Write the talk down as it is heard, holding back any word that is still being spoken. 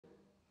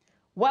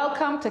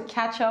Welcome to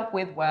Catch Up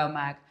with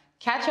WORLMAG.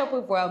 Catch Up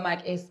with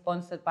WORLMAG is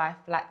sponsored by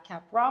Flat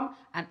Cap Rum,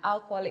 an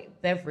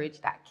alcoholic beverage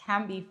that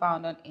can be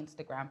found on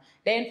Instagram.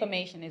 Their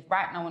information is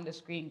right now on the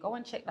screen. Go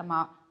and check them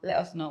out. Let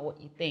us know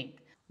what you think.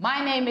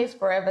 My name is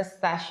Forever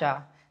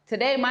Sasha.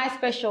 Today, my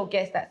special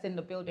guest that's in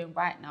the building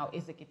right now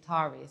is a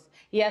guitarist.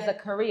 He has a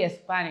career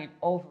spanning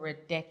over a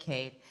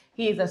decade.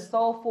 He is a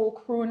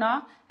soulful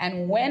crooner,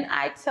 and when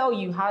I tell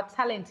you how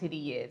talented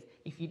he is,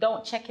 if you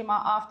don't check him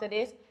out after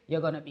this,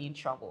 you're gonna be in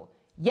trouble.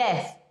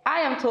 Yes, I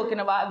am talking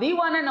about the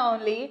one and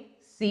only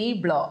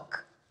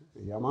CBLOCK.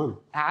 Yeah, man.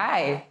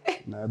 Hi.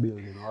 My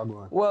building,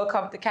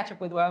 Welcome to Catch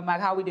Up with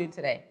WORLMAG. How are we doing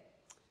today?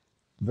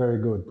 Very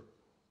good.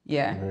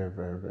 Yeah.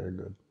 Very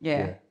good.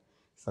 Yeah.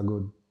 It's a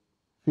good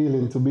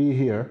feeling to be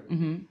here,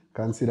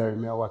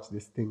 considering me I watch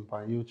this thing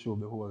on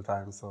YouTube the whole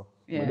time, so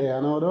Yeah. there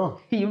I know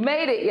though. You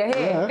made it, you're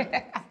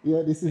here.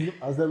 Yeah, this is,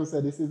 as them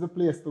said, this is the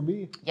place to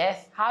be.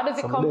 Yes. How does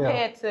it So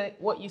compare to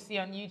what you see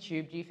on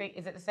YouTube? Do you think,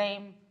 is it the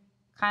same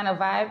kind of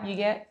vibe you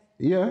get?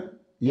 Yeah.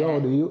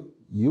 The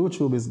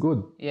YouTube is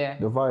good. Yeah.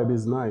 The vibe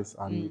is nice,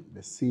 and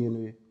the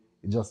scenery,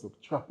 it just looks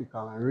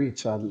tropical and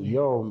rich, and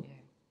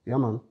yeah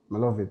man, I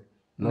love it.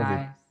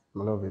 Nice.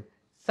 I love it.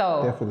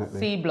 So,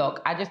 Definitely. CBLOCK,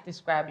 I just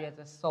described you as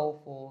a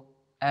soulful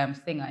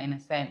singer in a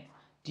sense.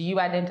 Do you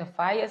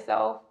identify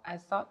yourself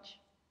as such?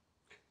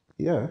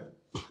 Yeah,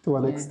 to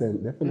an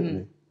extent,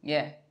 definitely.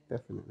 Yeah.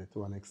 Definitely,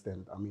 to an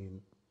extent. I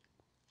mean,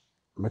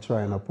 I'm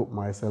trying to put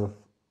myself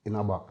in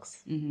a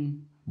box.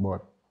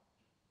 But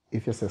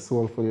if you say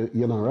soulful,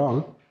 you're not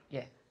wrong.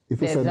 Yeah.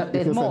 If you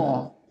There's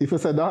more. If you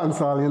say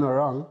dancehall, you're not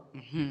wrong.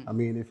 I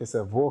mean, if you say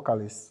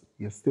vocalist,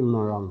 you're still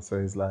not wrong. So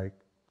it's like,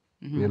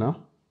 you know?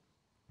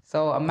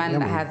 So a man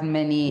that has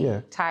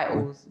many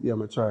titles. Yeah,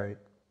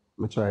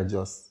 I try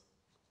just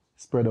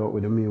spread out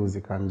with the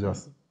music and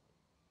just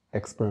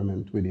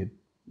experiment with it.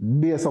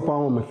 Based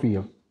upon how I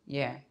feel.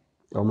 Yeah.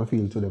 How I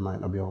feel today might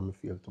not be how I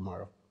feel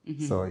tomorrow.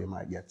 So you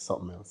might get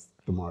something else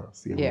tomorrow.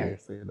 Same day,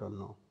 so you don't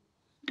know.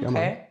 Yeah, Okay.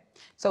 man.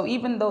 So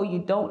even though you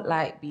don't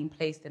like being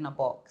placed in a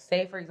box,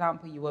 say for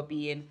example you were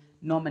being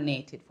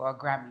nominated for a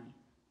Grammy,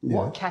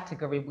 what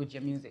category would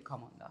your music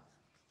come under?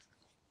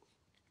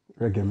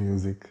 Reggae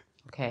music.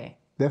 Okay.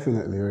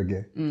 Definitely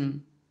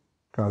reggae.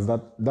 Because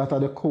that are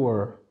the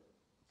core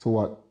to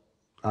what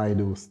I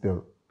do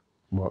still.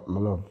 But I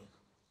love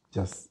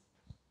just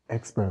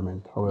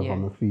experiment however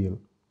I feel.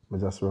 I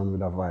just run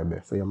with a vibe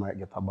there. So you might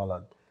get a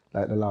ballad.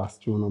 Like the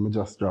last tune I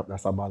just dropped,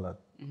 that's a ballad.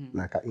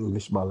 Like an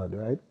English ballad,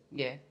 right?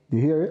 Yeah. Do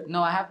you hear it?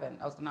 No, I haven't.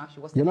 I was going to ask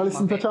you, what's the You not name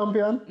listen of to it?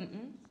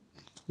 Champion?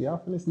 You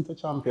have to listen to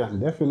Champion,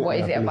 definitely. What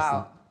is you it have to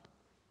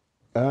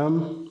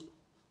about? listen.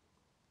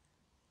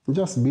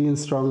 Just being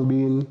strong,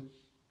 being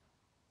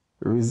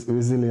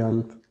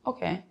resilient.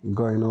 Okay.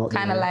 Going out.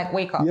 Kind of like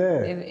Wake Up.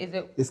 Yeah. Is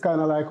it? It's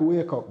kind of like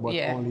Wake Up, but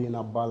only in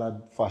a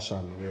ballad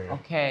fashion. Where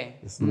Okay.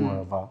 It's more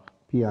of a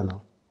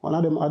piano. One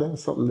of them added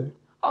something there.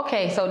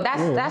 Okay, so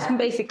that's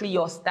basically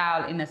your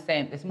style in a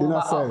sense. It's more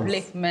about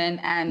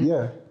upliftment and,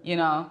 you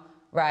know,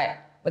 right.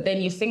 But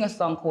then you sing a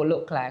song called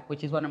Look Like,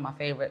 which is one of my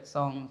favorite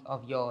songs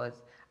of yours.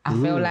 I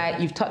feel like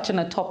you've touched on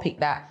a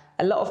topic that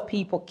a lot of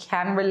people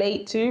can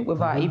relate to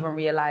without even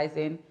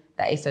realizing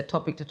that it's a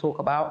topic to talk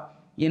about.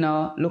 You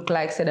know, look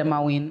like said my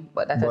win,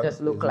 but that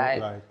just look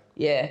like.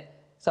 Yeah.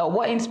 So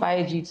what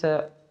inspired you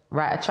to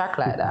write a track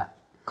like that?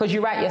 Because you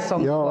write your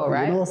songs well,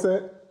 right? You know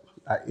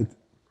what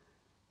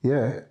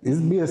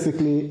it's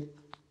basically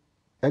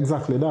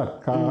exactly that.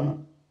 Because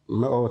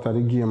I'm out of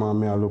the game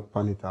and I look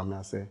on it and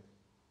I say,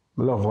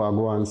 I love what I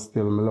go on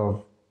still, I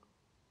love,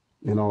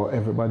 you know,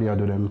 everybody I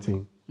do them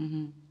thing.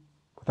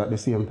 But at the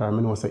same time,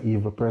 I know it's an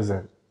evil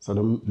present. So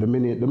the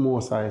minute, the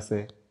most I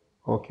say,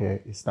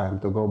 okay, it's time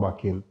to go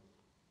back in.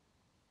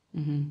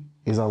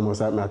 It's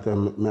almost like I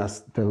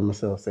tell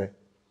myself, say,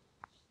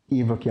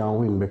 evil can't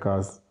win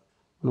because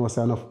I know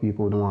enough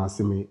people don't want to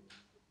see me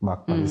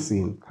back on the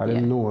scene. Because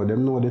them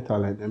know the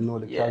talent, them know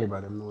the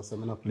caliber, them know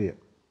I'm not play.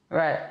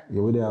 Right.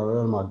 You were there,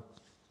 WORLMAG.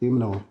 Him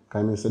know,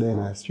 because I stay in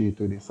the street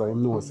with it. So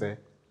him know, say,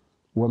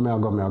 when I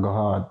go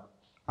hard,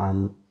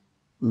 and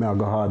I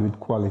go hard with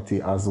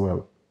quality as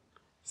well.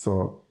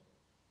 So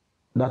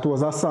that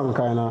was a song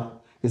kind of,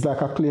 it's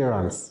like a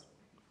clearance.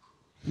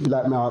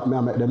 Like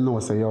I make them know,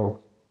 say, yo,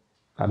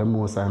 at the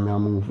most I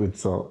move with,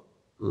 so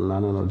I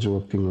don't know,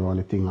 joke thing or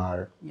anything,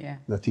 or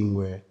the thing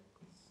where,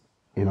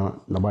 you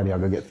know, nobody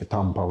ever get to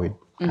tamper with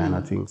kind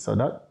of thing. So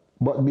that,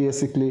 but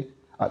basically,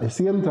 at the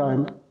same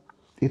time,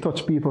 it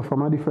touch people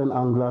from a different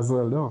angle as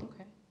well, though.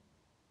 Okay.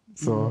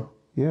 So,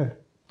 yeah.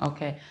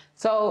 Okay.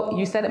 So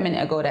you said a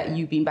minute ago that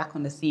you being back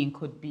on the scene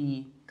could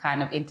be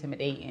kind of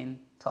intimidating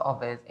to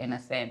others in a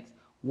sense.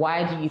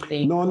 Why do you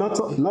think? No,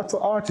 not to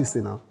artists,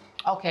 you know.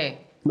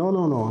 Okay.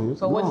 No.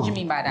 So what did you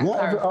mean by that?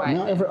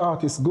 Not every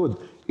artist is good.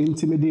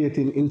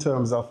 Intimidating in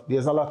terms of,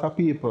 there's a lot of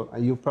people,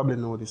 and you probably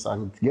know this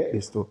and get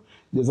this too,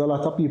 there's a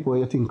lot of people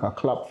you think are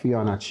clap for you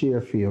and a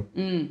cheer for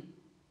you.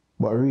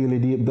 But really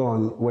deep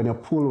down, when you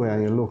pull away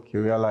and you look,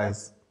 you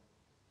realize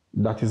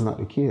that is not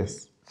the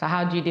case. So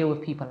how do you deal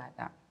with people like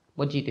that?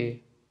 What do you do?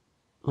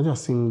 I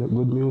just sing the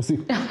good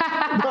music.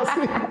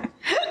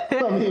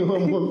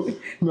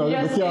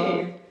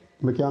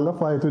 I can't go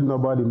fight with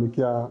nobody. You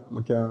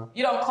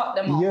don't cut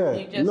them off. Yeah.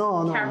 You just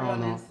carry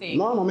on and sing.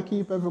 No, I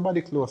keep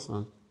everybody close,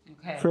 man.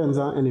 Okay. Friends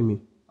and enemy.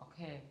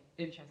 Okay.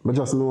 Interesting. But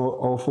just know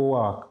how to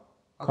walk.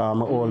 Okay.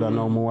 I'm older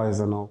now, I'm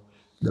wiser now.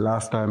 The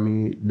last time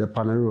me up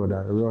on the road,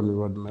 I run the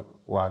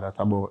road at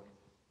about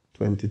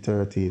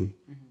 2013,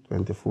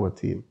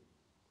 2014.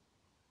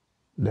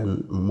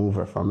 Then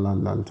move from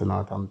London to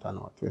Northampton,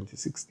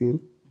 2016.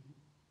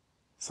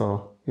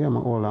 So, yeah, I'm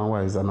older and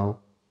wiser now.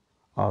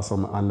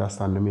 Also, I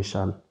understand the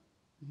mission.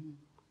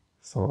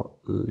 So,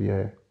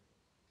 yeah.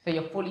 So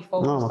you're fully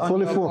focused on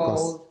fully your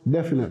focused. goals.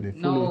 Definitely.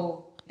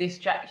 No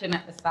distraction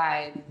at the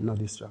side. No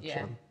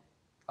distraction.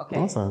 Yeah. Okay.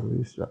 Also, no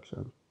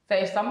distraction. So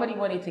if somebody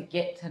wanted to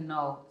get to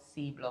know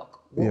CBLOCK,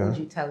 what would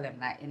you tell them,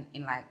 like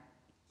in like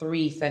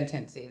 3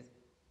 sentences?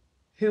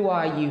 Who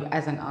are you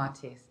as an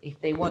artist? If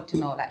they want to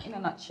know, like in a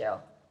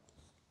nutshell.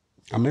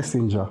 A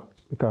messenger,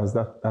 because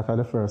that's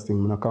the first thing.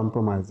 I'm not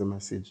compromise the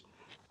message.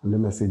 And the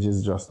message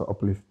is just to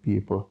uplift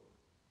people,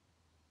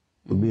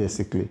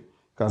 basically.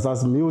 Because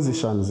as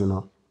musicians, you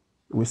know,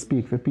 we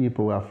speak for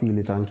people who feel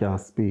it and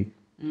can't speak.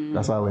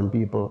 That's why when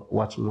people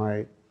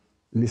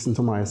listen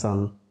to my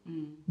song,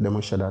 they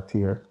will shed a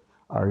tear,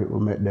 or it will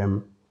make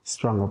them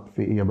strong up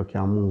for able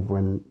to move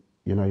when,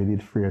 you know, you did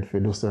afraid to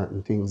do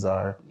certain things,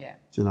 or, do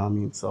you know what I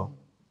mean? So,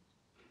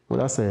 what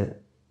I say,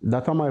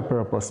 that's my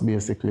purpose,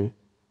 basically.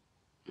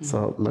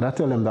 So, but I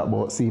tell them that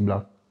about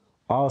CBLOCK.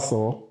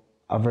 Also,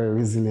 a very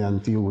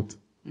resilient youth.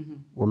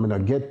 When I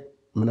not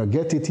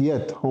get it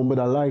yet, how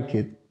I like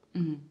it,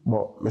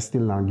 but I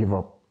still not give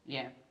up.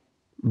 Yeah.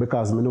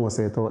 Because I know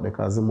say it out there,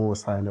 because the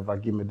Most High never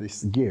give me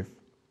this gift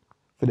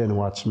for then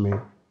watch me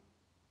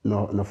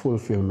no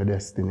fulfill my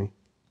destiny.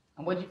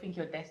 And what do you think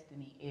your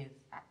destiny is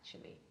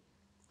actually?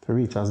 To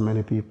reach as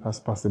many people as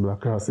possible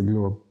across the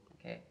globe.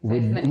 Okay. So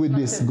with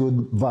this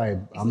good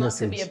vibe, a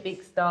message. It's not to be a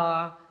big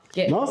star,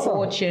 get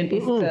fortune.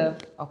 It's to,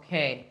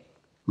 okay.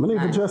 I don't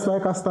even dress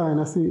like a star and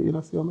I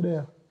see I'm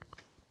there.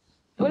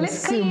 Well,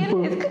 it's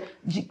clean.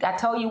 I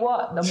tell you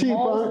what,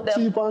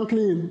 cheap and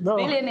clean. No.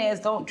 Billionaires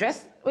don't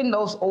dress in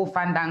those old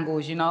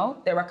fandangles, you know.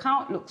 Their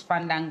account looks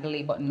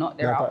fandangly, but not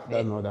their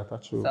outfit.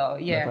 That's true. So,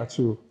 yeah. That's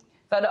true.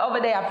 So the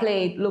other day I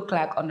played Look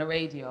Like on the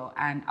radio,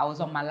 and I was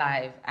on my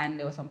live, and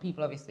there were some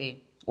people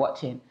obviously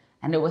watching,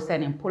 and they were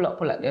sending pull up.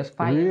 There's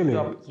fire. Really?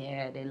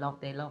 Yeah, they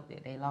loved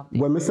it.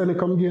 When me send it,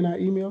 come again an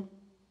email?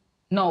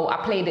 No, I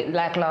played it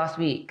like last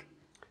week.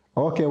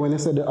 Okay, when you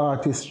said the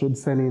artist should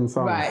send in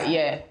songs. Right,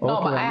 yeah. Okay.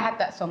 No, but I had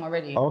that song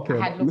already. Okay,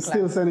 I had me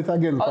still send it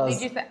again. Oh,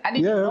 did you say? I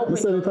didn't know me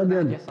send it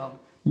again.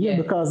 Yeah,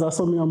 because that's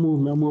how I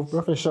move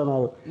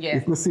professional. Yeah.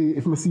 If me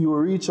see you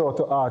reach out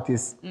to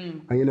artists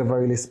and you never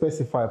really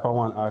specify for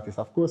one artist,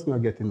 of course me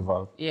get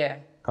involved. Yeah.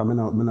 Because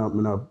me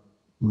not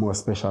more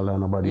special than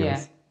nobody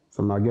else.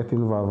 So I get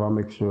involved and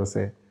make sure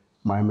say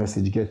my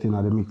message get in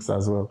the mix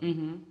as well.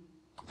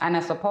 And I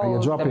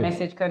suppose the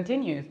message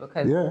continues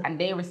because and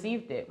they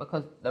received it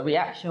because the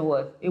reaction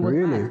was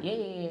really? Nice.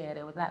 Yeah.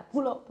 They was like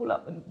pull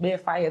up and bare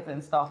fires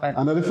and stuff.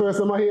 And the first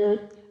time I hear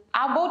it?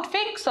 I would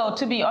think so,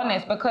 to be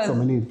honest, because so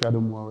we need to do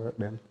more work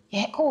then.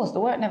 Yeah, of course, the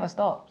work never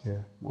stops. Yeah,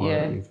 more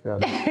work.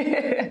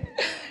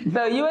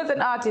 So you as an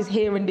artist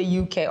here in the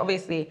UK,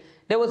 obviously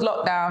there was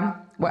lockdown,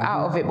 we're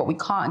out of it, but we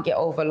can't get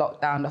over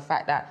lockdown. The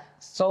fact that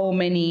so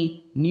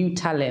many new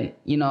talent,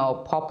 you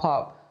know, pop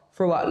up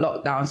throughout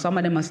lockdown. Some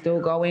of them are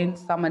still going,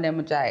 some of them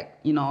are like,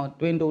 you know,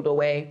 dwindled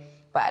away.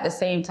 But at the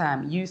same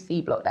time, you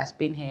CBLOCK that's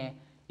been here,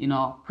 you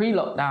know,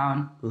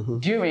 pre-lockdown,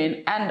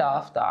 during and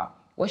after.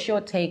 What's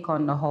your take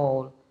on the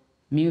whole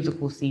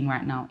musical scene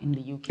right now in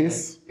the UK?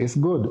 It's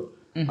good.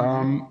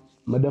 I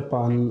dep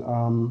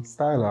on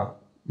Styler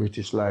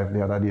British Live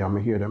the other day, and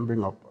I hear them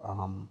bring up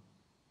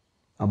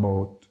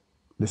about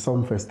the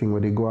Sumfest thing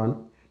where they go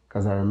on,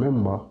 because I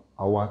remember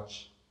I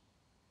watched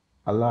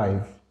a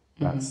live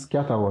that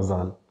Scatter was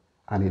on,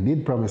 and he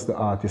did promise the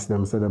artists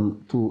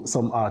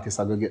some artists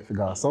are gonna get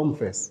figure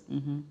Sumfest.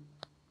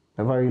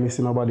 Never really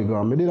see nobody go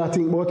on. I did I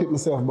think about it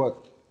myself,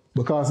 but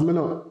because I'm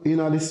not in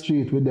the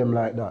street with them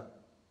like that,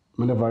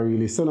 I never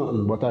really say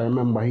nothing, but I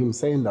remember him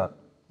saying that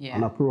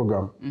on a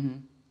program.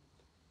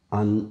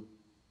 And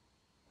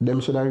them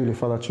should have really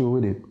followed through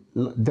with it.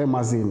 Them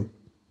as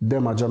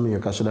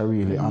Jamaica should have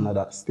really honor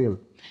that still.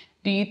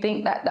 Do you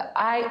think that,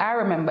 I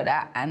remember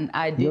that, and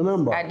I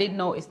did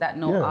notice that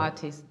no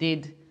artist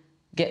did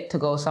get to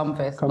go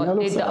Sumfest, but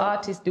did the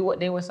artists do what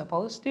they were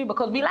supposed to?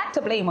 Because we like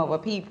to blame other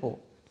people,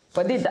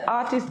 but did the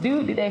artists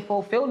did they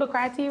fulfill the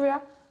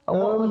criteria of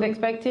what was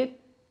expected?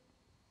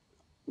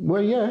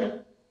 Well, yeah.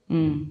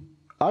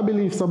 I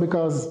believe so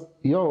because,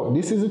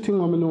 this is the thing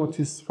I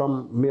noticed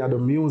from me and the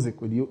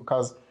music with you,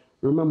 because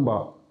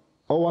remember,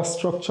 our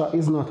structure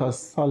is not as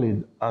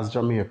solid as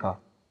Jamaica.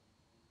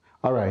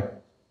 All right,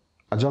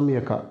 at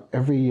Jamaica,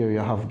 every year you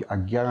have a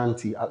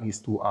guarantee at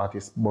least 2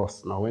 artists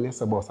bus. Now, when you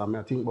say bus, I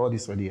think about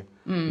this right here.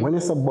 When you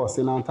say bus,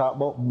 you don't talk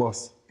about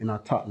bus in a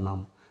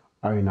Tottenham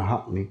or in a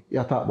Hackney.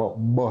 You talk about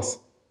bus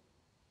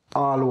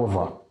all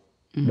over.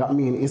 That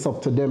means it's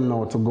up to them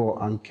now to go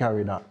and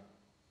carry that.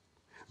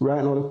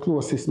 right now the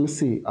closest me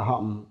see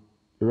happen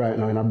right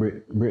now in a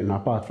Britain,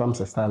 apart from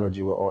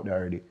Stylogy, we're out there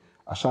already,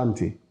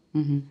 Ashanti.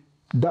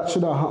 That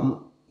should have happened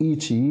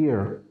each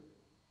year.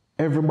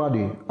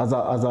 Everybody as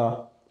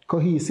a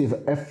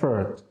cohesive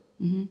effort.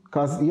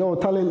 Because your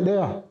talent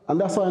there.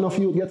 And that's why enough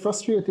you get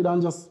frustrated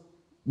and just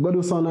go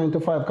do some 9 to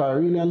 5,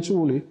 because really and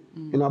truly,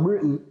 in a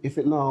Britain, if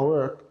it not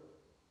work,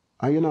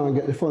 and you don't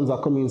get the funds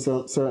that come in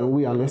certain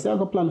way, unless you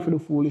have a plan for the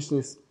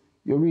foolishness,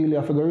 you really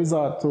have to go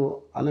resort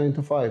to a 9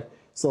 to 5.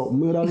 So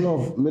me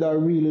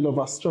really love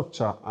a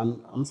structure,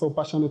 and I'm so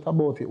passionate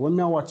about it. When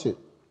I watch it,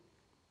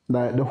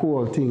 like the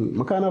whole thing,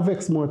 I kind of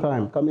vex more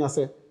time. Because I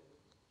say,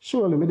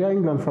 surely, me there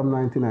England from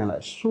 99,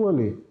 like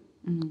surely,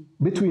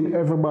 between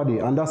everybody,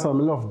 and that's why I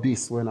love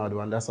this when I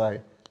do, and that's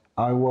why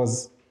I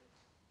was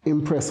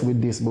impressed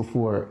with this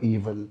before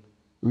even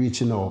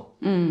reaching out.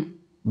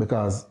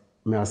 Because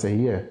me I say,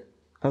 yeah,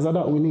 because of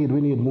that we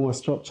need more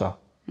structure.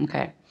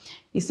 Okay.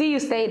 You see, you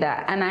say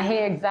that, and I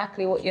hear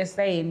exactly what you're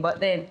saying, but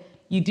then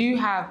you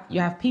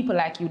have people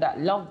like you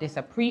that love this,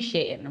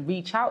 appreciate it, and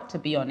reach out to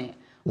be on it.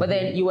 But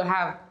then you will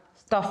have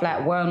stuff like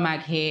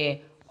WORLMAG here,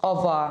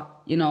 other,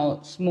 you know,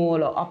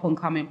 small or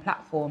up-and-coming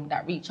platform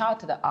that reach out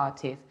to the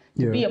artist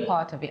to be a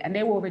part of it, and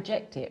they will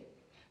reject it.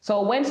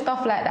 So when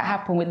stuff like that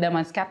happen with them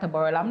and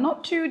Scatterbarrel, I'm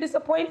not too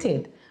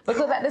disappointed,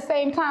 because at the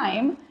same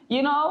time,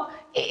 you know,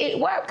 it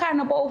worked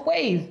kind of both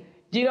ways.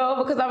 You know,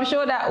 because I'm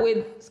sure that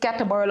with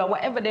Scatterbarrel or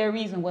whatever their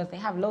reason was, they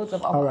have loads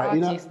of other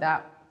artists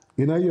that.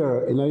 Because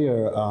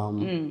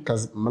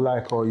I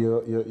like how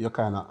you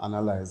kind of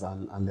analyze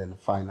and then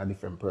find a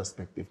different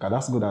perspective, because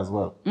that's good as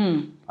well.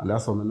 And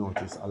that's what I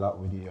notice a lot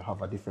with you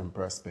have a different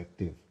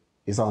perspective.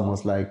 It's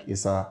almost like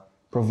it's a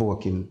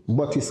provoking,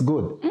 but it's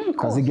good,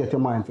 because you get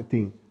your mind to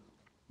think,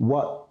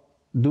 what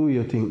do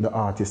you think the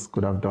artist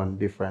could have done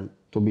different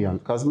to be on?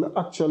 Because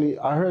actually,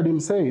 I heard him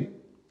say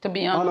it. To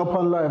be on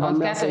Upon Live,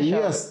 and I say,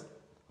 yes.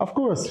 Of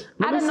course.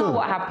 I don't know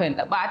what happened,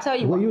 but I tell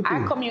you what,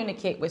 I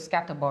communicate with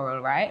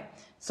Scatterbarrel, right?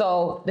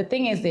 So the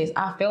thing is this,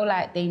 I feel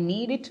like they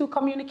needed to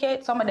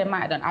communicate. Some of them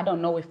might have done. I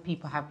don't know if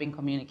people have been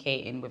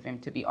communicating with him,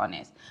 to be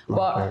honest.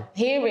 But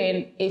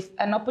hearing, if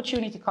an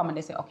opportunity comes and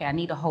they say, okay, I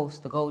need a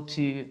host to go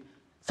to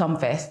some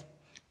fest,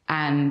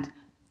 and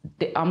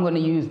I'm going to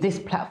use this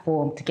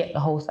platform to get the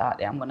host out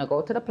there. I'm going to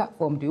go to the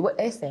platform, do what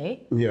they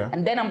say,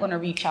 and then I'm going to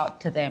reach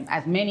out to them,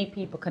 as many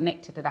people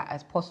connected to that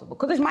as possible.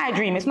 Because it's my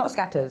dream, it's not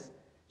Scatter's.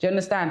 Do you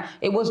understand?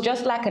 It was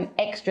just like an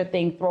extra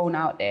thing thrown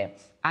out there.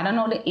 I don't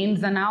know the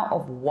ins and outs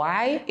of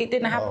why it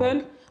didn't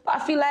happen, but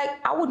I feel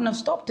like I wouldn't have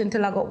stopped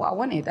until I got what I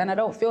wanted. And I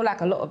don't feel like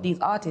a lot of these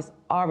artists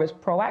are as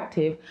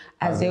proactive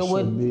as they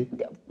would.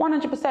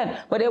 100%.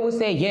 But they would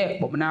say, yeah,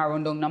 but now I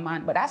run down no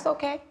man. But that's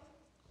okay.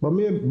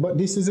 But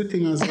this is the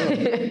thing as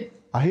well.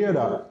 I hear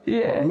that.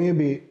 Yeah. But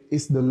maybe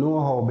it's the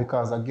know-how,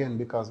 because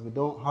we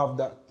don't have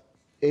that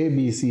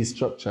ABC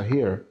structure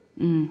here.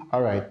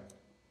 All right.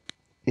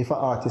 If an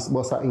artist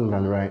was at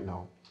England right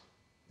now,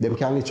 they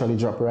can literally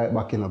drop right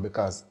back in,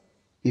 because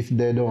if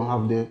they don't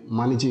have the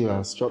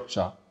managerial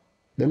structure,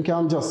 they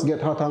can just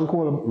get hot and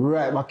cold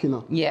right back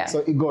in. Yeah. So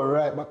it go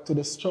right back to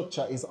the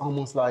structure. It's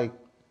almost like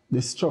the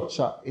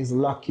structure is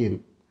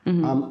lacking. I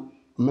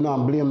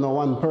don't blame no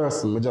one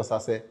person. I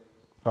just say,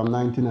 from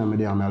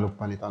 99, I look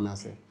on it and I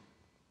say,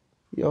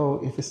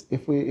 yo,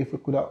 if we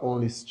could have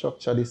only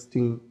structure this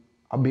thing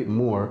a bit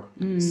more,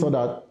 so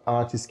that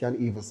artists can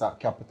even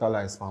start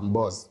capitalize on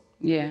buzz.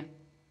 Yeah.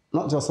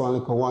 Not just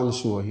only one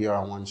show here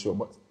and one show,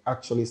 but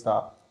actually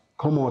start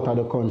come out of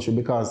the country,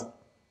 because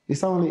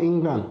it's only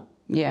England.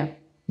 Yeah.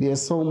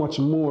 There's so much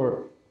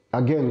more.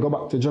 Again, go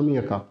back to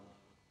Jamaica.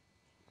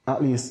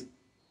 At least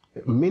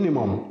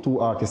minimum 2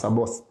 artists a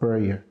bus per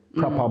year.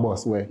 Proper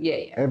bus where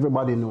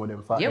everybody know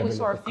them. Yeah, we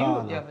saw a few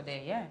the other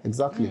day, yeah.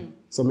 Exactly.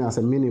 So me I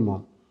say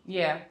minimum.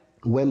 Yeah.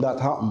 When that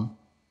happen,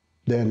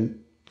 then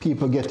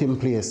people get in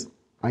place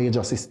and you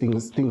just see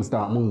things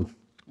start move.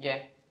 Yeah.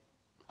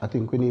 I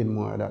think we need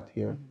more of that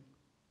here.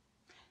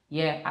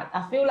 Yeah,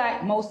 I feel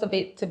like most of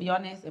it, to be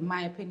honest, in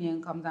my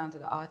opinion, comes down to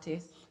the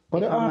artists. But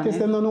the artists,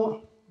 them don't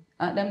know.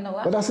 Them know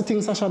what? But that's the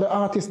thing, Sasha, the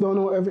artists don't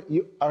know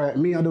everything. All right,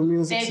 me, I do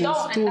music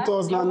since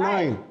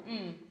 2009.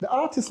 The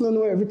artists don't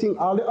know everything.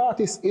 All the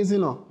artists is, you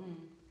know,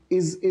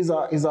 is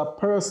a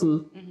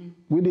person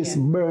with this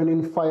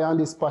burning fire and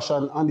this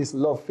passion and this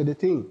love for the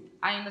thing.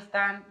 I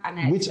understand.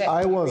 And which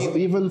I was,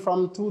 even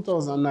from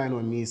 2009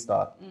 when me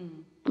start.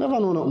 Never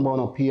know nothing about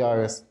no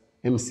PRS.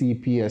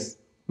 MCPS,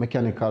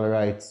 mechanical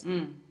rights,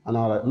 and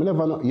all that. I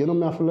never know, you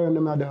know, I have to learn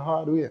them the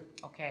hard way.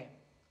 Okay,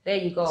 there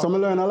you go. So I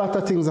learn a lot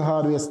of things the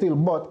hard way still,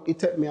 but it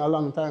took me a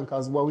long time,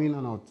 because what we know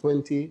now,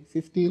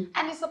 2015?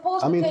 And it's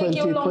supposed to take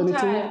you a long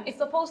time. It's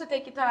supposed to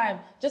take you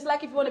time. Just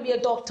like if you want to be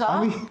a doctor,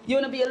 you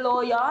want to be a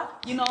lawyer,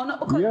 you know, not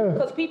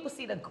because people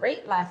see the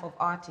great life of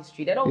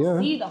artistry. They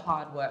don't see the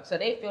hard work. So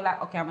they feel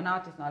like, okay, I'm an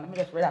artist now, let me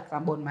just relax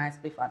and burn my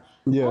spliff.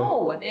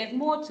 No, there's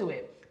more to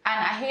it. And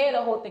I hear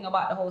the whole thing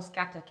about the whole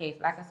Scatter case.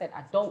 Like I said,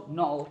 I don't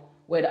know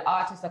where the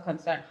artists are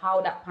concerned,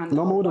 how that panned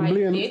out.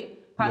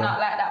 Pan out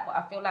like that, but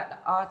I feel like the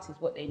artists,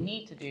 what they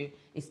need to do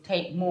is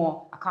take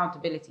more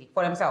accountability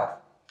for themselves.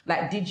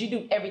 Like, did you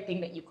do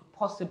everything that you could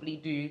possibly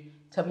do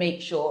to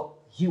make sure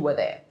you were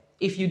there?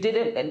 If you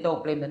didn't, then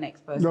don't blame the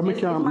next person. No,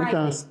 I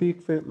can't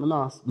speak for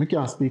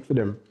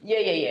them.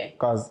 Yeah.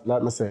 Because,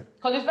 like I say.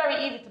 Because it's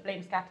very easy to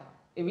blame Scatter.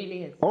 It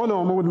really is. Oh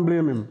no, I wouldn't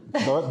blame him.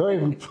 Don't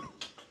even.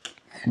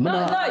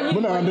 Not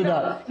you. Not do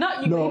that.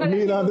 Not you. No,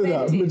 me not do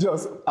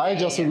that. I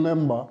just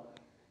remember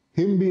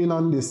him being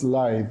on this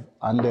live,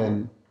 and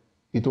then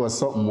it was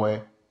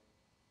something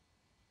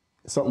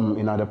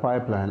in the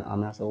pipeline,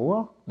 and I said,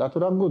 well, that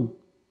would have good.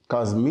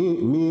 Because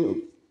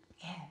me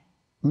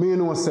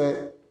know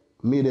say,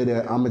 me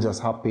there, I'm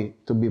just happy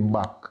to be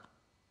back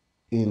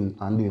in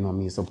and doing what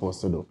me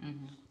supposed to do.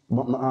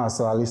 But I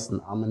also listen,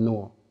 I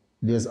know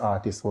there's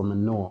artists who I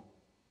know.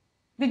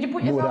 Did you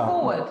put yourself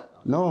forward?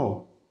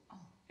 No. Oh,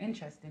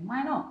 interesting.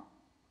 Why not?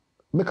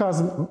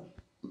 Because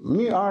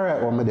me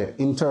alright when me there,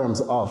 in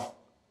terms of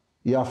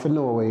you have to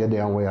know where you're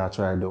there and what you're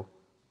trying to do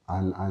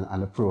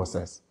and the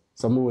process.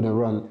 So me wouldn't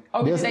run.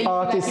 There's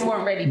artists like you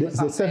weren't ready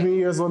for the 7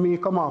 years when me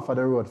come off of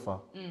the road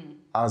for.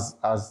 As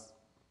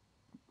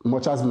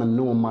much as I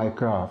know my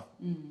craft,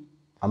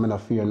 I'm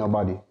not fear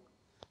nobody.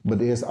 But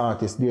there's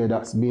artists there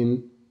that's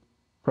been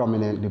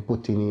prominently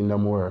putting in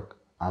them work.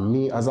 And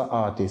me as an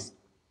artist,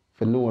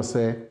 for know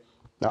say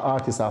the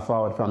artists are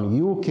forward from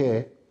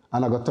UK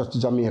and I got touch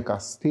Jamaica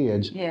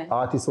stage. Yeah.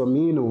 Artists for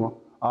me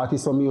know,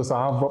 artists for me also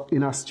have up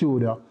in a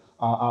studio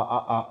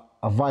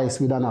a voice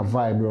with and a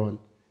vibe round.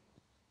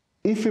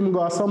 If him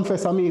go some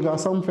fest and me go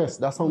some fest,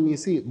 that's how me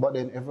see it. But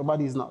then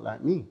everybody's not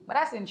like me. But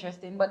that's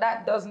interesting. But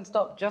that doesn't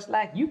stop. Just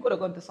like you could have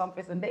gone to some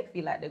fest and they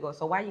feel like they go.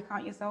 So why you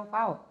count yourself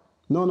out?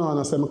 No,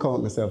 I say I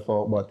count myself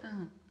out, but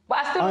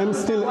I'm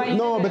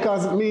still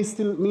because me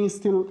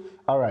still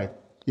all right.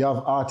 You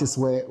have artists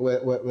where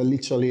we're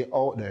literally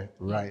out there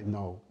right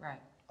now. Right.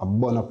 A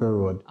burn up a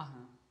road.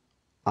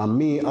 And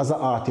me as an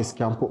artist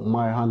can put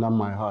my hand on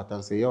my heart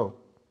and say, yo,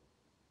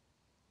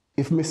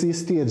 if me see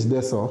stage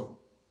there so,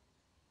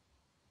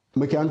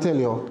 I can tell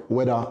you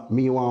whether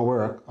me want to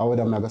work or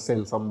whether I'm going to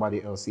send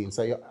somebody else in.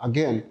 So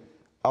again,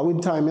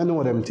 with time, you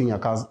know them things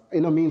because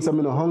it means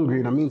I'm not hungry,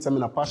 it means I'm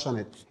not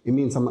passionate, it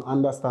means I'm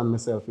understand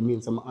myself, it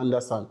means I'm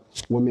understand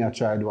what me I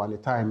try to do and the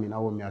timing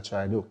of what me I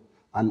try to do.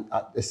 And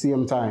at the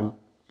same time,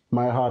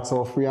 my heart's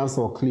so free and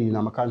so clean,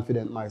 I'm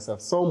confident in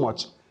myself so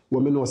much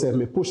when I know say if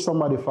me push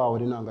somebody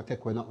forward, I'm not going to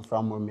take away nothing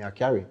from what me I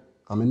carry.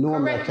 Correct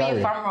me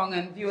if I'm wrong,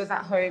 and viewers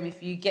at home,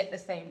 if you get the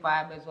same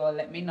vibe as well,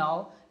 let me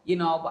know. You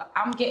know, but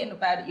I'm getting the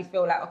vibe that you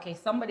feel like, okay,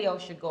 somebody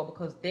else should go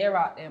because they're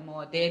out there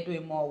more, they're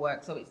doing more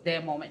work, so it's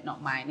their moment,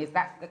 not mine. Is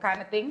that the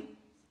kind of thing?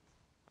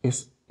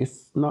 It's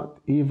not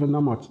even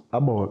that much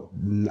about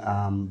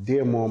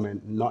their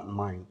moment, not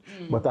mine.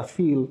 But I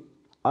feel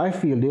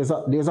there's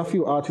a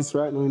few artists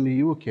right now in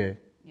the UK.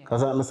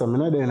 Because I'm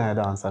not doing a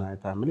dance at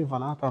night time. I live in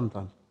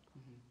Northampton.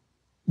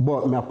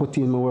 But I put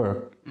in my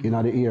work in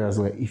the areas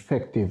where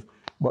effective.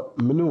 But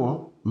I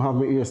know I have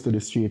my ears to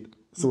the street.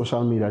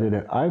 Social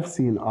media, I've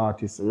seen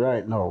artists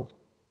right now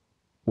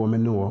who I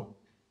know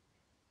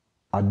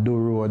I do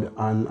road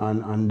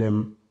and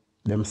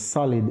them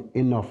solid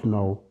enough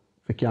now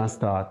if can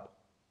start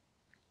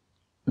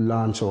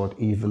launch out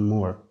even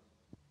more.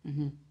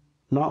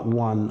 Not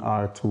one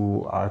or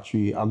two or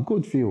three, a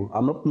good few.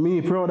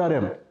 Me proud of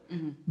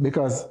them.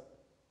 Because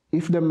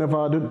if them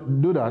never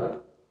do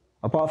that,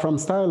 apart from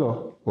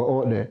Stylo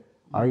or out there,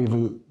 or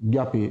even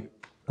Gappy,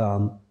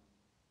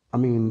 I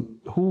mean,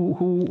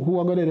 who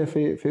are going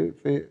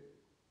to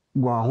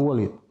go and hold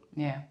it?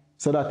 Yeah.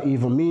 So that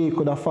even me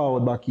could have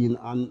forward back in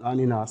and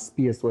in a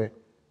space where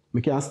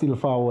we can still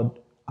forward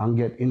and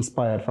get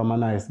inspired from a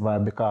nice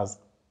vibe because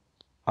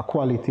a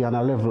quality and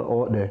a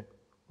level out there.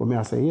 But me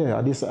I say, yeah,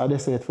 I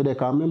just say it for them.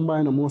 Because remember,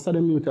 you know, most of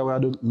the youth where I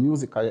do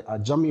music are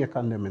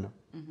Jamaican them, you know.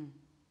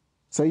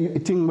 So you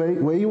think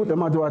where you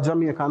them do a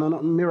Jamaican and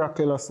nothing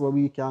miraculous what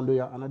we can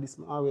do, and this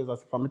always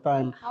as from the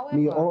time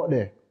me out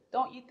there.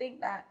 Don't you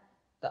think that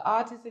the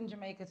artists in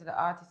Jamaica to the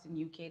artists in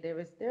UK, there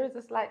is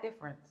a slight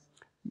difference?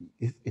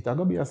 It's going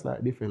to be a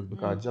slight difference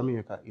because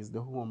Jamaica is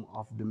the home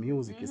of the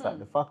music. It's like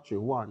the factory,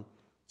 one.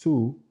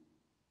 Two,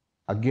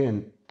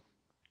 again,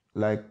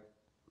 like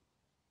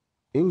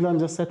England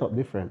just set up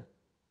different.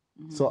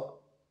 So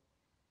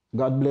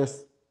God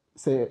bless,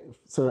 say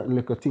certain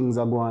little things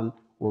are going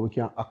where we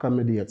can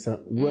accommodate. So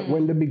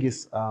when the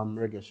biggest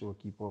reggae show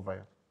keep over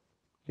here,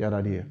 the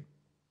other day,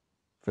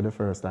 for the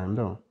first time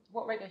down.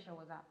 What reggae show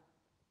was that?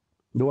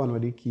 The one where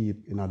they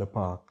keep in the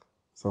park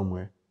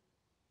somewhere.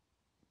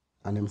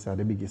 And them say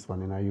the biggest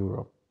one in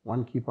Europe.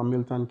 One keep on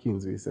Milton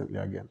Keynes recently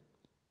again.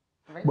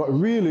 Really? But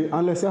really,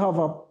 unless you have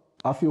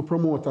a few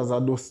promoters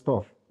that do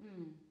stuff,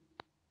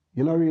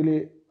 you don't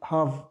really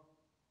have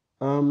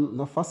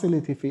no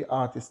facility for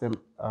artists them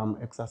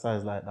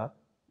exercise like that.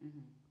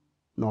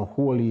 No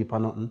whole heap or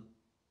nothing.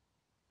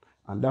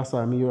 And that's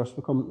why I used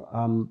to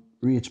come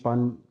reach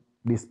on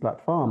this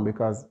platform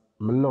because I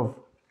love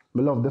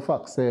the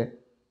fact say,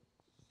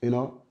 you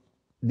know,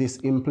 this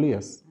in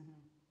place.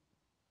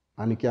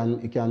 And it can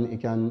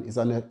it's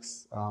a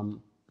next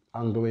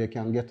angle where you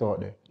can get out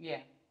there. Yeah.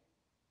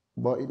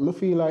 But I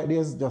feel like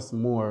there's just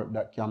more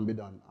that can be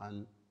done.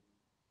 And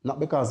Not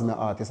because I'm an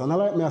artist. And I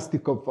like me to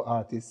stick up for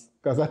artists.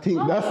 Because I think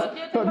No,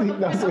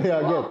 that's where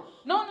I get.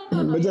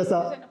 No. Me just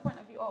the point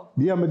of view of.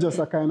 yeah, me just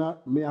a kind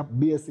of, me a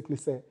basically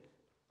say,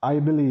 I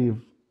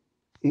believe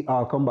it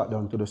all come back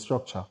down to the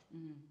structure.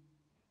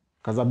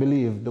 Because I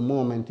believe the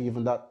moment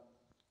even that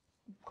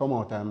come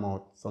out time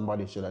out,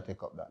 somebody should have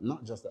take up that.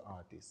 Not just the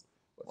artist,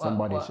 but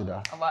somebody should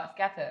have. About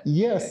scatter?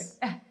 Yes.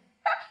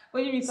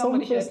 What do you mean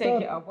somebody should have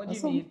taken it up? What do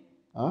you mean?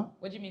 Huh?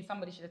 What do you mean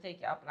somebody should have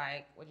taken it up?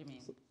 Like, what do you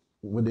mean?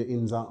 With the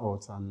ins and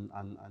outs and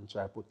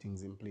try to put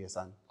things in place.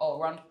 And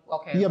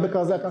Okay. yeah,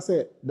 because like I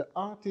said, the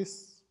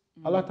artists,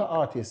 a lot of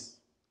artists,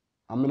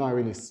 I mean, I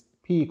really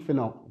speak for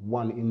not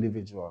one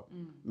individual.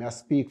 I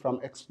speak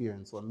from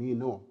experience, what me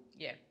know.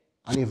 Yeah.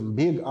 And even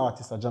big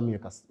artists of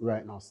Jamaica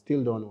right now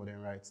still don't know their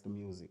rights to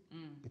music.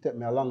 It took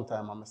me a long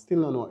time and I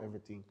still don't know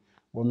everything.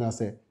 But I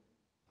say,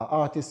 an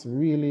artist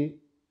really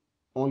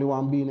only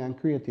want to be in a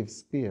creative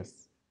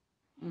space.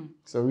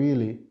 So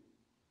really,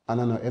 I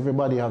don't know,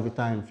 everybody have the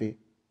time for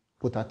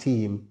put a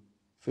team,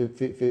 for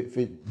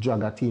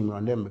drag a team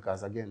around them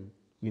because again,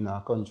 in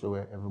a country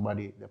where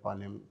everybody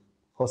depend them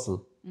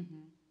hustle.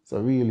 So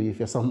really, if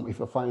you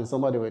find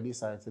somebody where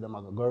decides them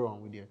to go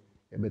around with you,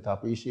 you better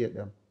appreciate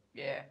them.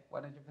 Yeah,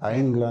 100%.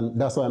 England,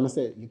 that's why I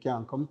say you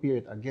can't compare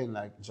it again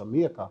like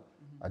Jamaica.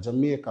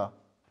 Jamaica,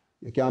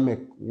 you can make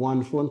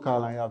one phone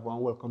call and you have one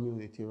whole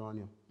community around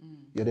you.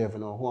 You don't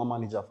even know who a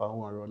manager for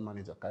who a road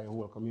manager, because your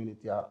whole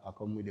community are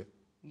come with you.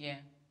 Yeah.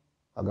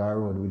 I got a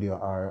road with you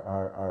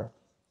or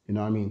you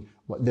know what I mean?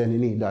 But then you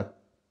need that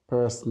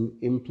person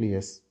in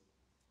place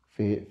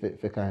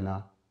for kind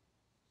of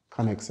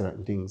connect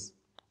certain things.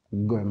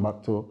 Going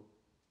back to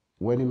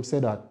when him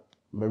said that,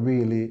 but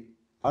really,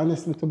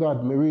 honestly to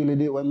God, me really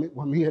did,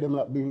 when me hear them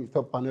like bring it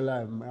up on the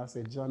live, I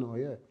said, John, oh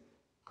yeah.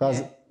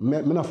 Because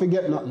me not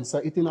forget nothing, so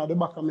it in out the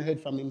back of my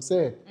head from him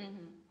said.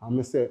 And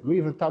me say, me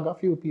even tag a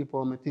few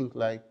people and me think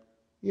like,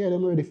 yeah,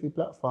 them ready for the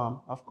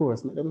platform, of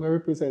course, make them go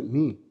represent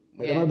me.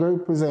 Make them go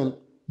represent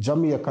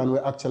Jamaican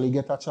will actually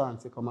get a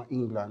chance to come to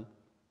England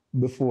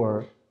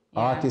before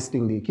artist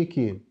thing they kick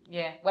in.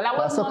 Yeah, well I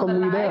wasn't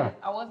on the live.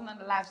 I wasn't on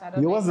the live, so I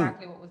don't know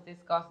exactly what was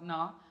discussed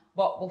now.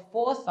 But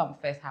before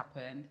Sumfest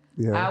happened,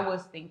 I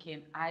was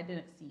thinking I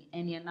didn't see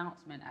any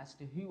announcement as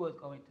to who was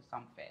going to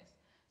Sumfest.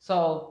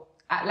 So,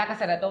 like I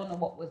said, I don't know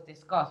what was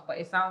discussed, but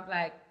it sounds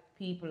like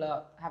people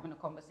are having a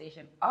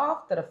conversation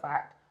after the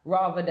fact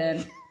rather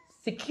than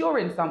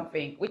securing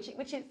something, which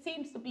it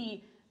seems to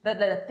be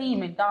the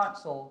theme in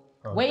dancehall.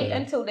 Okay. Wait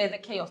until there's a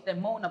chaos,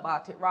 then moan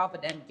about it rather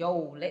than,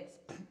 yo,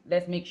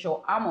 let's make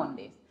sure I'm on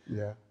this.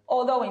 Yeah.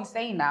 Although in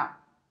saying that,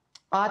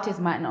 artists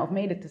might not have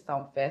made it to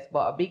Sumfest,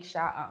 but a big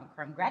shout out and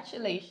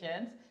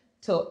congratulations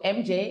to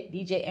MJ,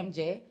 DJ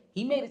MJ.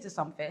 He made it to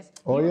Sumfest.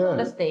 He was on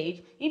the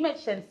stage. He met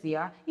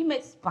Shensia. He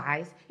met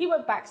Spice. He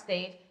went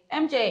backstage.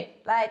 MJ,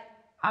 like,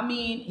 I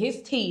mean,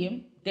 his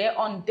team, they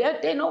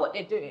know what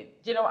they're doing.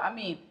 Do you know what I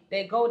mean?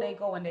 They go,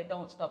 and they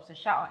don't stop. So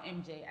shout out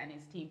MJ and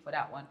his team for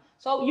that one.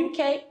 So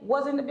UK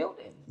was in the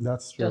building.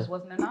 That's true. Just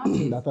wasn't an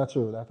artist. That's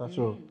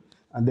true.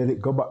 And then it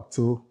go back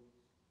to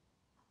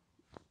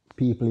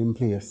people in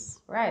place.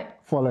 Right.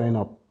 Following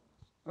up.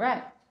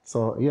 Right.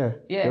 So yeah.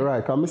 You're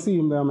right. Come see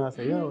him there and I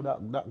say, yo,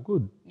 that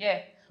good. Yeah.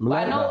 But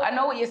I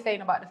know what you're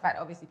saying about the fact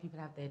obviously people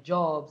have their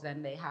jobs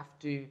and they have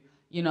to,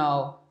 you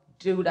know,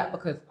 do that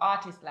because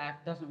artist life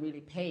doesn't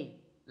really pay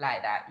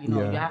like that. You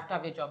know, you have to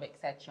have your job,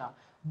 etc.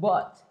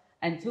 But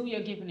until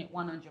you're giving it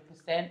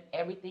 100%,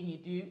 everything you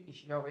do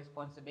is your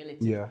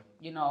responsibility. Yeah.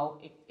 You know,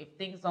 if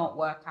things don't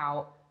work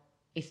out,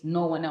 it's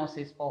no one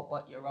else's fault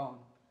but your own.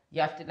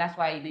 You have to, that's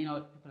why, you know,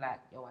 people are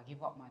like, yo, I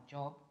give up my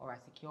job or I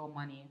secure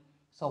money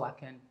so I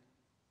can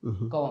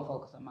go and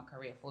focus on my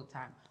career full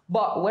time.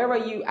 But where are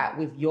you at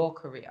with your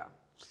career?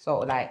 So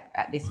like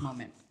at this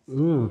moment?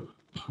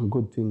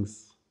 Good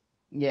things.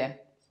 Yeah.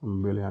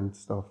 Some brilliant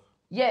stuff.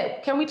 Yeah,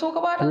 can we talk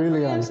about that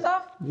brilliant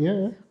stuff?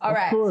 Yeah. All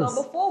right,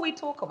 so before we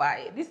talk about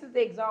it, this is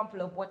the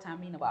example of what I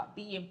mean about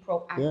being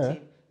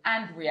proactive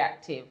and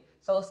reactive.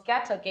 So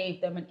Scatter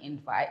gave them an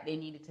invite. They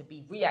needed to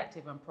be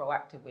reactive and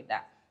proactive with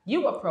that.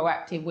 You were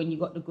proactive when you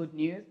got the good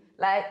news.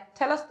 Like,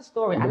 tell us the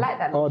story. I like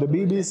that. Oh, the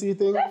BBC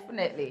thing?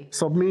 Definitely.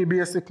 So me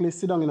basically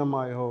sit down in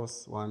my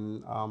house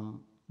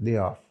one day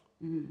off.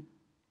 And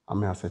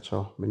I said,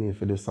 sure, I need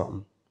to do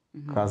something.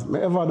 Because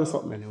I ever do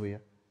something anyway.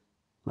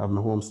 I have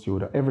my home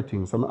studio,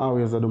 everything. So I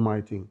always do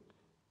my thing.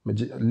 I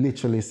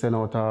literally send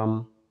out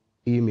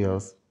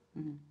emails.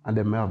 And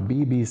then I have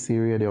BBC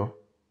radio,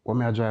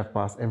 when I drive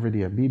past every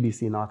day,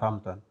 BBC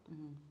Northampton.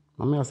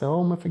 And I say,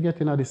 oh, I'm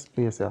forgetting this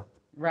place here.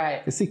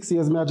 Right. For 6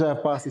 years, I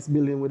drive past this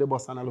building with the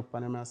bus and I look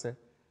at them and I say,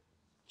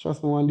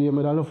 trust me, one day, I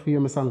love to hear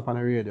my song on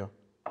the radio.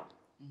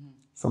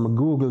 So I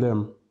Google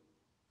them.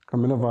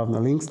 Because I never have no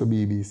links to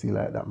BBC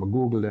like that. I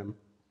Google them.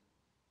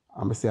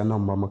 And I see a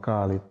number, I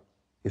call it.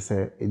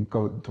 It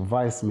go to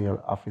voicemail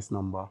office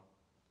number.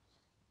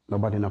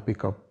 Nobody no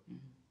pick up.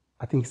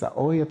 I think it's a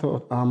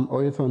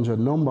 0800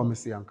 number I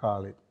see and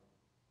call it.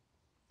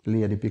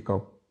 Lady pick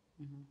up.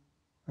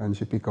 And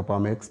she pick up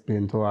and I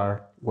explain to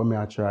her what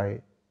I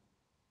try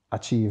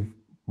achieve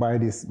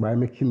by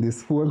making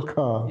this phone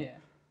call. Yeah.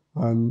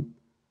 And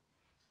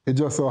it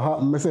just so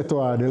happened, I said to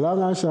her, the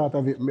long and short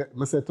of it,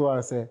 I said to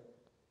her,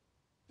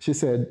 she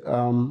said,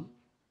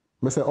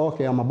 I said,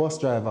 okay, I'm a bus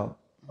driver,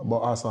 but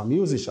also a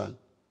musician.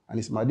 And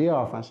it's my day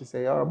off. And she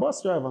said, you're a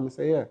bus driver? I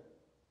said, yeah.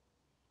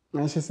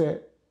 And she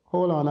said,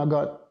 hold on, I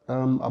got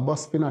a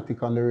bus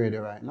fanatic on the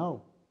radio right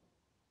now.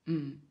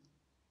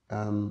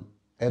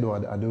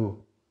 Edward Adu.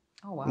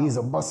 Oh, wow. He's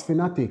a bus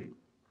fanatic.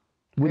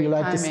 Would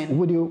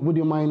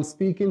you mind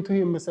speaking to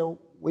him? I said,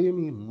 what do you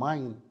mean,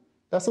 mind?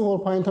 That's the whole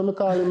point of me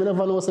calling him. I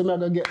never know so I'm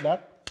going to get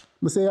that.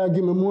 I say, yeah,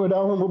 give me more than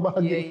what I'm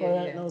bargaining for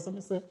right now. So I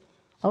say,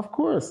 of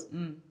course.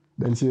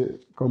 Then she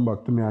come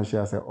back to me and she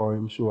said, oh,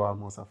 I'm sure I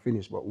almost have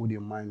finished, but would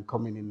you mind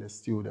coming in the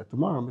studio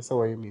tomorrow? I said,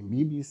 what do you mean,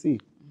 BBC?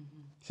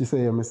 She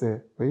said, yeah, I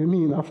say, what do you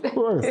mean? Of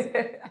course.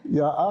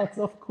 Yeah, arts,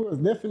 of course,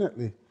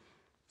 definitely.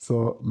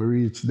 So I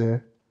reached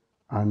there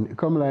and it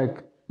come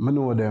like, I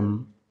know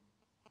them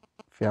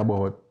for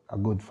about a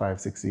good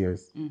 5-6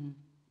 years.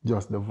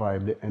 Just the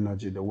vibe, the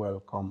energy, the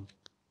welcome.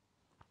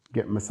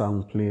 Get my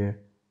song play,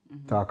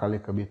 talk a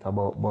little bit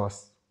about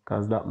bus,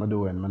 because that I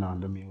do when I'm on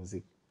the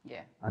music.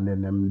 Yeah. And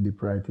then them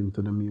dip right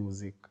into the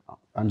music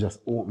and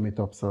just open it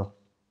up so.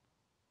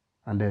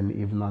 And then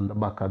even on the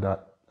back of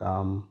that,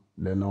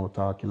 they're now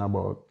talking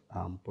about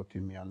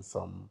putting me on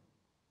some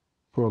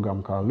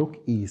program called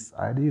Look East.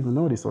 I didn't even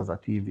know this was a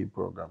TV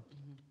program.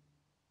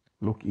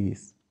 Look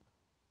East.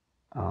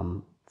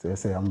 So they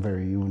say I'm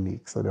very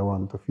unique, so they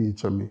want to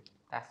feature me.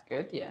 That's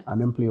good, yeah. And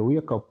then play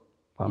Wake Up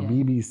on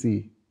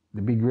BBC,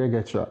 the big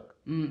reggae track.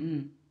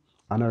 And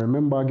I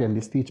remember again,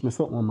 this teach me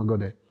something when I go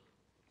there.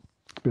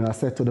 When I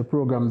said to the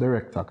program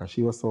director, because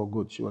she was so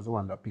good, she was the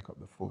one that picked up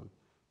the phone,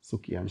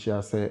 Suki, and she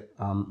said,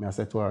 I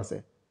said to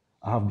her,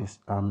 I have this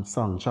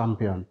song,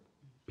 Champion,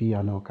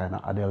 piano kind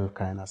of Adele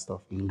kind of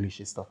stuff,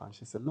 Englishy stuff. And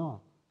she said,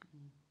 no.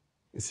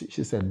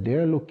 She said,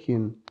 they're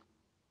looking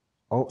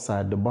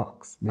outside the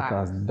box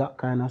because that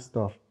kind of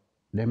stuff,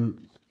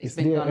 it's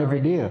there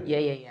every day.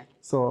 Yeah.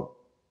 So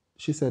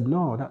she said,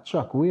 no, that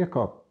track, Wake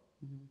Up.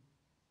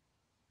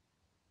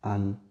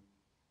 And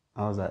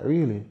I was like,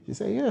 really? She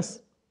said, yes.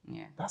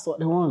 Yeah. That's what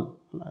they want.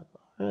 I'm like,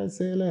 all right,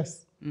 say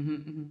less.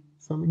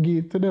 So I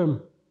give it to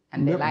them.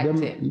 And they liked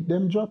it.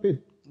 Them drop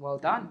it. Well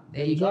done.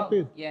 There you drop go.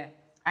 It. Yeah.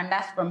 And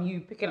that's from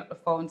you picking up the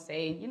phone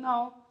saying, you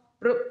know,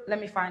 let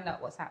me find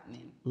out what's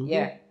happening.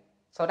 Yeah.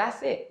 So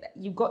that's it.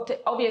 You got to,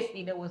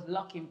 obviously there was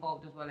luck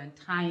involved as well and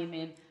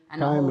timing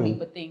and a whole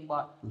heap of thing,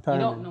 but you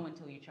don't know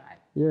until you try.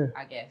 Yeah.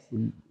 I guess.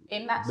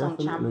 In that song,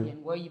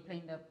 Champion, were you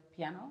playing the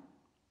piano?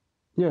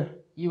 Yeah.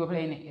 You were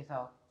playing it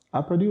yourself?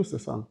 I produced the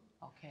song.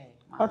 Okay.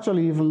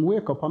 Actually, even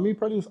Wake Up, and me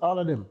produce all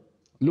of them.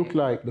 Look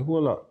like the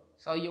whole lot.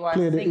 So you are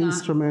play a singer, the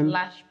instrument.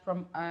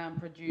 /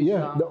 producer?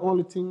 Yeah, the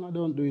only thing I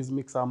don't do is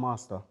mix or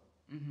master.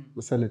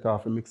 I send it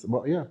off and mix it,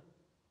 but yeah.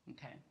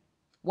 Okay.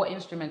 What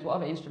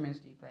other instruments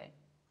do you play?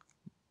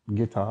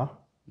 Guitar.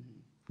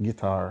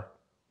 Guitar.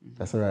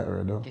 That's the right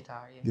word, though.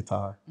 Guitar, yeah.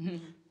 Guitar.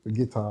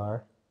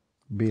 Guitar.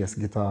 Bass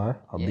guitar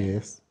or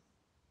bass.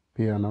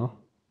 Piano.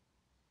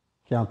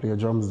 Can't play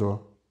drums,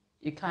 though.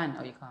 You can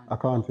or you can't? I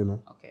can't, you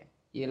know. Okay.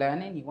 You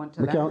learning? You want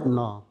to learn? No, I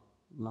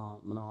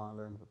don't want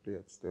to learn to play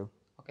it still.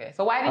 Okay,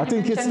 so why did you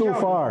I think it's too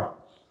far.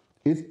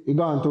 It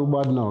gone too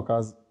bad now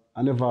because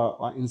I never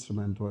an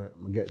instrument where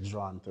I get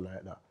drawn to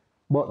like that.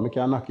 But I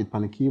can knock it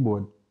on the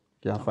keyboard.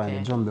 Can find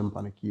the drum them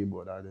on the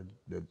keyboard or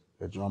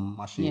the drum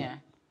machine. Yeah.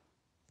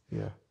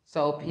 Yeah.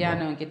 So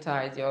piano and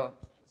guitar is your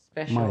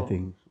special. My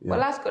thing. Yeah. Well,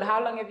 that's good.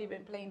 How long have you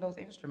been playing those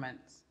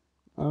instruments?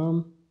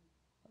 From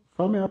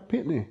me a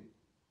pitney.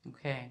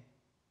 Okay.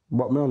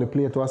 But me only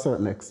play to a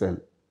certain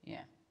extent.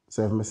 Yeah.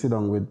 So if I sit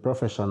down with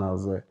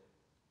professionals where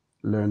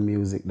learn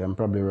music, then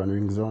probably run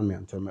rings around me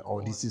and tell me,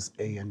 oh, this is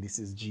A and this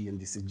is G and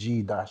this is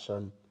G dash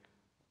and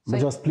so I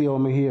just play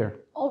on me here.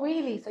 Oh,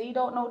 really? So you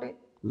don't know the...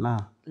 Nah.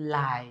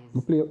 Lies. I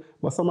play,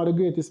 but some of the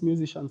greatest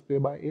musicians play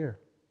by ear.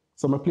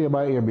 So I play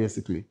by ear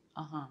basically.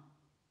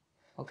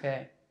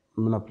 Okay.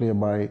 I not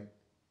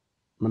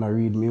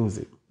read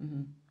music.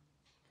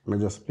 I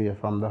just play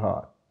from the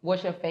heart.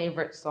 What's your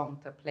favorite song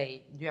to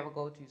play? Do you have a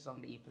go-to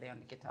song that you play on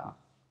the guitar?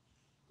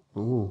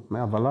 Ooh, I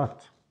have a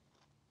lot.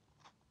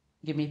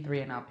 Give me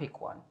 3 and I'll pick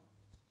one.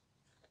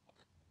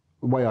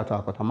 What you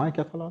talk about? My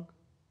catalog?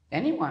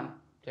 Anyone.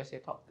 Just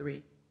your top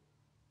 3.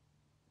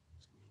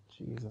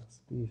 Jesus,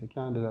 please, you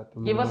can't do that to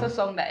me. Give us a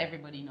song that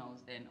everybody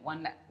knows then.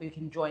 One that we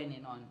can join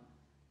in on.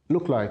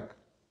 Look Like.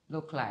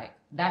 Look Like.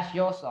 That's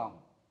your song.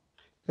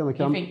 Yeah,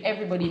 you think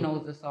everybody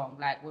knows the song?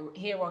 Like, we're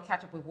here on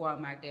Catch Up with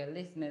WORLMAG. There are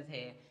listeners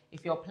here.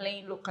 If you're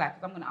playing Look Like,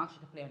 because I'm going to ask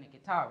you to play on the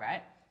guitar,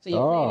 right? So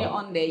you're playing it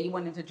on there. You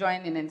wanted to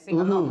join in and sing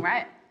along,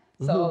 right?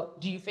 So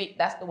do you think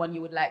that's the one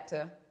you would like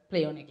to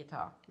play on the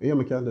guitar? Yeah,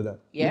 I can do that.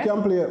 Yeah? I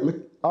can play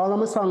all of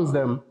my songs,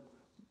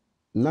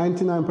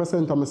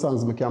 99% of my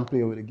songs I can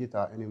play with the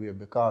guitar anyway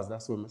because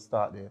that's when I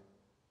start there.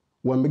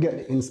 When I get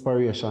the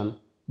inspiration,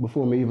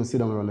 before I even sit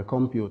down on the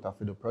computer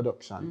for the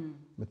production,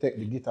 I take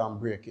the guitar and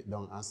break it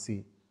down and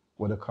see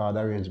what the chord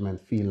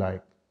arrangement feel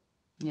like.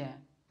 Yeah.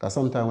 Because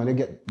sometimes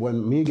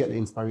when me get the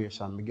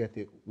inspiration, I get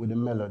it with the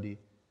melody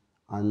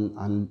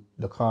and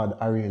the chord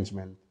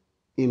arrangement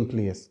in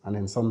place, and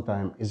then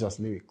sometimes it's just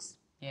lyrics.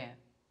 Yeah.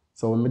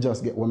 So when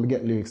we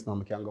get lyrics now,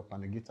 we can go up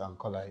on the guitar and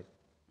color it.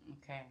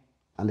 Okay.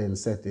 And then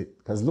set it.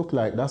 Because Look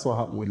Like, that's what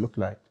happened with Look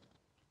Like.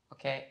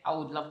 Okay, I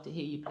would love to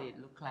hear you play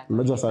Look Like.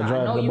 I just drive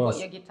I know the you bus.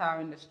 got your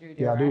guitar in the studio,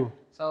 Yeah, I right? do.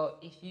 So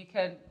if you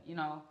can, you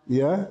know.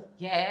 Yeah?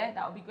 Yeah,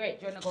 that would be great.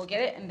 Do you want to go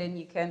get it? And then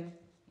you can,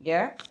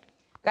 yeah?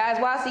 Guys,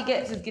 whilst he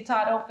gets his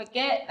guitar, don't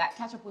forget that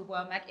Catch Up with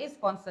WORLMAG is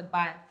sponsored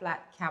by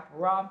Flat Cap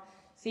Rum.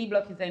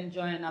 C-Block is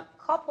enjoying a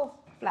cup of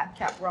Flat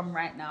Cap Rum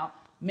right now.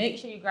 Make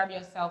sure you grab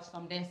yourself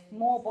some. There's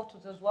small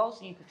bottles as well,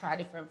 so you can try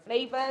different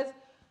flavors.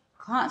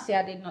 Can't say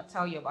I did not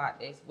tell you about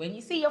this. When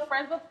you see your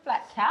friends with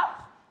Flat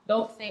Cap,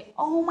 don't say,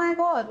 oh my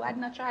God, why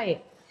didn't I try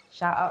it?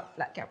 Shout out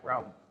Flat Cap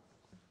Rum.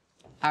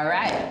 All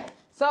right,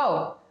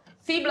 so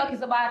C-Block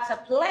is about to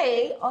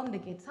play on the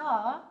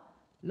guitar,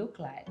 Look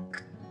Like.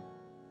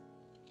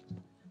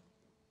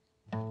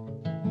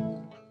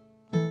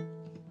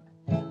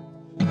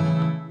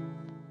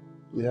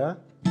 Yeah?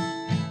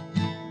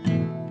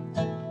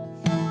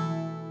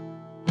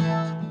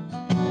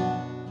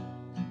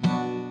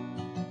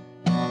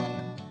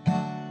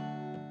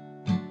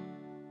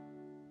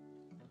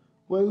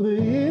 When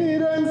the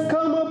heathens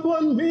come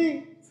upon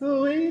me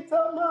to eat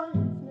up my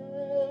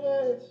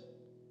flesh,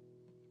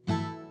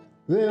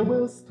 they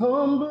will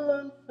stumble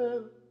and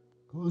fail,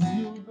 'cause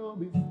you go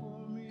before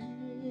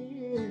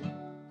me.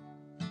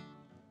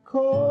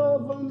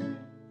 Cover me,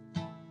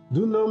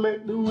 do not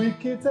make the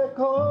wicked take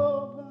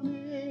over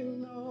me,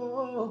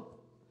 no.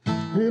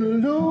 It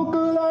look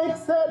like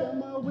said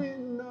I'm a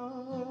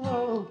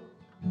winner,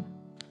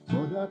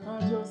 but that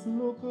I just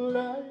look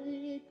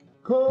like.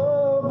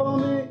 Cover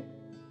me,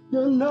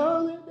 you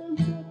know let them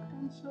take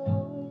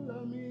control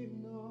of me,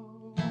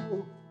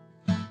 no.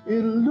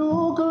 It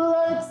look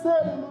like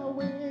said I'm a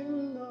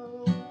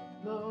winner,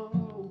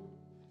 no.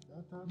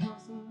 That I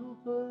just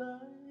look like.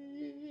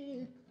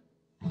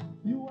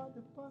 You are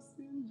the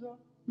passenger,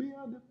 me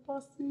are the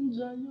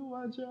passenger, you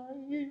are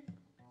drive.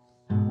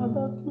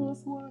 Other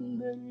close one,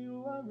 then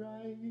you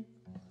arrive.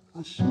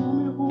 And show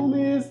me who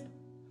is,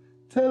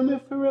 tell me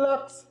to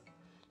relax.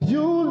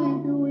 You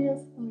lead the way,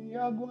 so me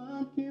I go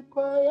and keep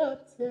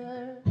quiet,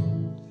 yeah.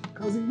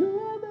 'Cause you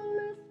are the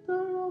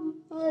lifter of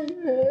my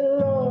head,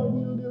 Lord,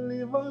 you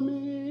deliver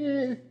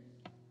me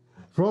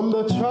from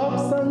the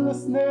traps and the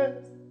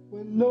snares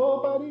when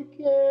nobody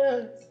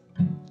cares.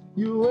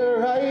 You were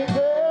right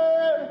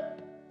there,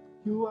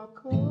 you are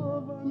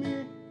cover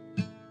me.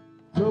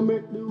 Don't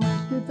make the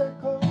wicked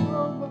take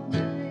over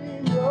me,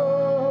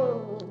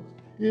 no.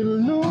 You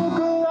look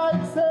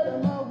like said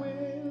I'm a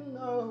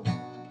winner,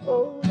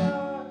 oh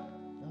Lord,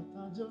 that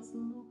I just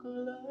look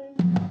like.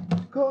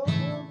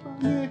 Cover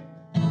me,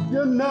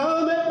 you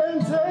know me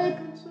and take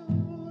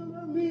control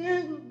of me,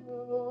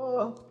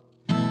 no.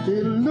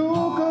 You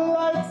look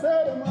like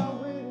said I'm a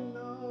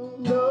winner,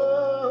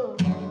 no.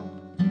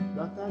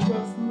 That I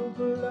just look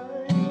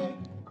like.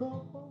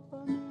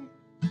 Cover me.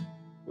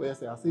 Where you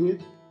say I sing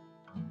it?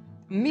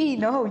 Me,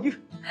 no, you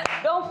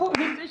don't put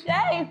me to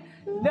shame.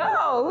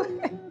 No.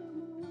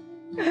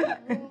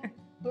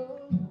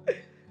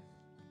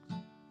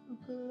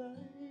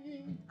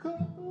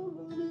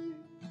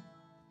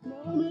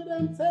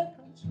 Take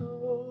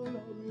control of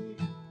me.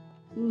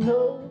 No,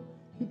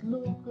 it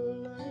look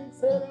like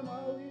said I'm a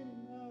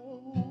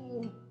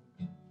winner.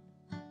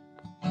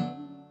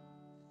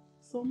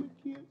 So me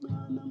keep me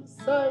on my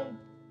side.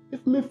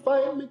 If me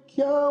fight, me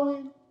can't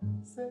win.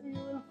 Say you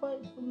will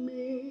fight for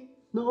me.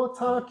 No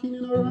talking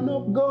in a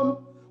run-up gun.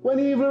 When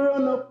evil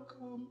run-up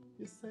come,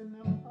 you send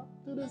them back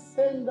to the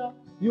sender.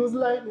 Use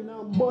lightning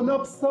and burn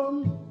up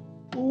sun.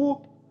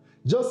 Ooh,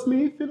 just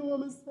me if you know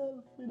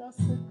myself with a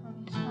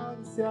second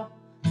chance, yeah.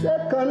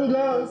 Second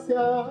glance,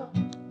 yeah.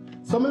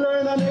 Some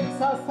learn and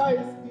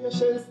exercise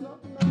patience.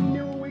 Nothing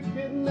new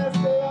wickedness.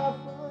 They have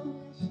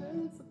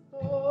foundations to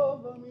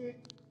cover me.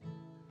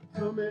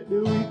 Don't make the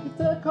wicked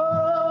take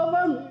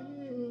over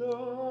me,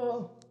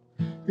 no.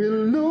 You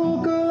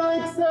look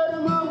like said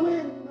I'm a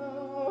winner.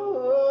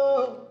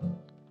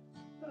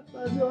 That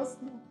I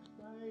just look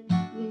like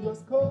you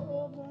just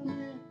cover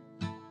me.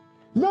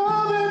 No,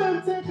 they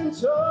don't take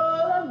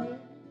control of me,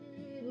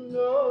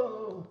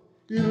 no.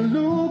 You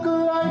look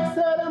like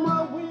said I'm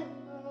a winner.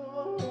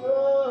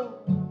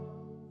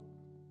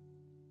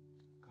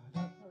 God, I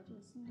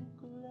just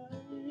look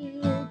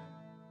like.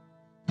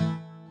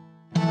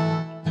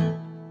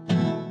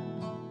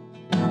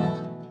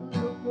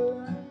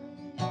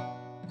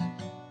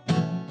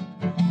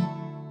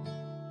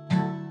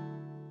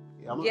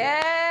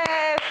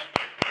 Yes.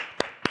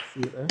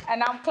 See it, eh?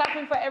 And I'm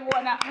clapping for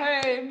everyone at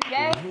home.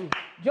 Yes.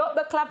 Drop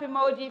the clap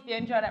emoji if you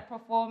enjoyed that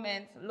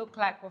performance. Look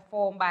like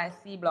performed by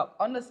C-Block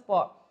on the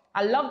spot.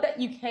 I love that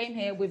you came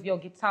here with your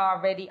guitar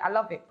ready. I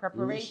love it.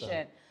 Preparation.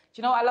 Yes,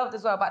 Do you know what I loved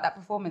as well about that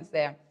performance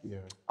there? Yeah.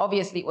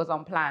 Obviously, it was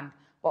unplanned,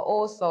 but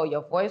also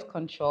your voice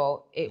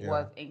control, it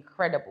was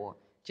incredible.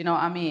 Do you know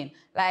what I mean?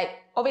 Like,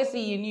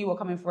 obviously, you knew you were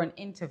coming for an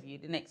interview,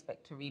 didn't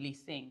expect to really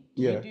sing.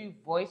 Do you do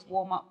voice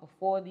warm-up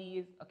before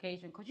these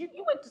occasions? Because you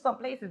went to some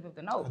places with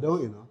the notes. I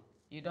don't, you know.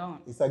 You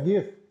don't. It's a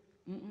gift.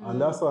 And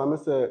that's why I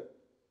say,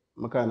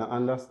 I kind of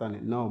understand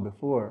it now.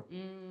 Before,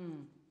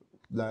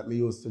 like me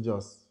used to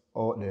just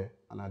out there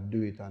and I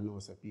do it and know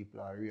so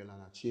people are real and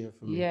I cheer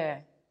for me. Yeah.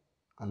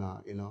 And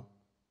you know,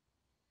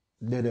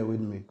 they're there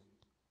with me.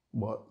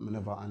 But I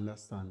never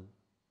understand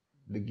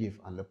the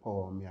gift and the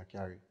power me I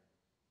carry.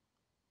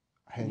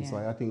 Hence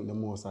why I think the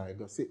most I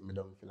go sit me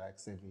down for like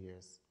 7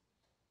 years.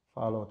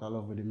 Fall out of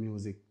love with the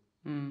music.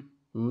 You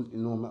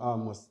know,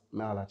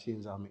 I all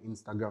change my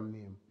Instagram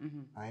name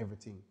and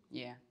everything.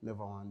 Yeah.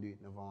 Never want to do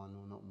it, never want to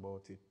know nothing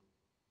about it.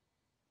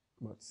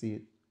 But see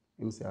it,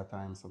 him say at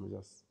times, so I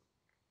just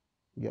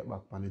get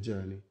back on the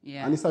journey.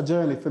 Yeah. And it's a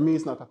journey. For me,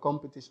 it's not a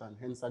competition.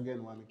 Hence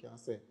again, what I can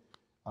say,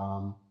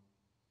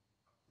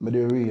 but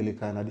they really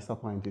kind of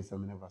disappointed, so I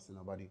never see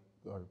nobody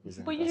go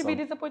represent. But you should be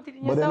disappointed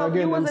in yourself. But then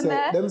again, you wasn't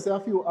there. Them say a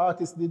few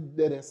artists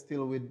they're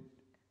still with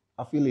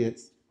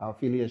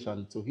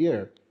affiliation to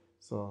here.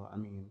 So, I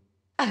mean.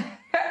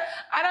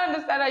 I don't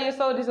understand how you're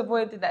so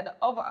disappointed that the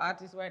other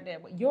artists weren't there,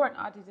 but you're an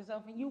artist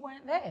yourself and you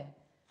weren't there.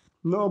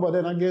 No, but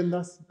then again,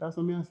 that's what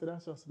I say,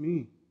 that's just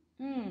me.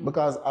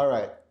 Because, all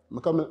right,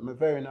 I'm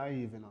very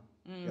naive, you know.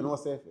 You know,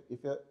 say,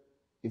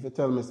 if you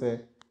tell me,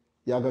 say,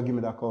 you're going to give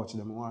me that couch,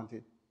 then I want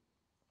it.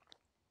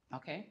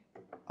 Okay.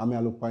 I mean,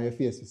 I look on your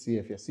face to see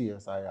if you're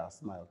serious or you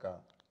smile.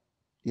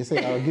 You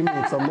say, I'll give me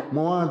it, so I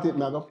want it, I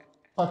go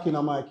pack in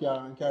my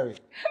car and carry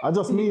it. I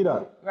just need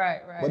that.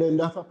 Right. But then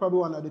that's probably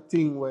one of the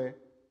things where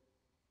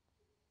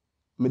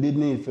I did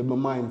need to be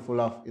mindful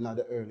of in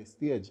the early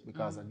stage.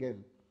 Because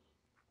again,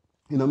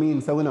 you know what I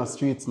mean? So we're not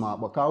street smart,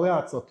 but because we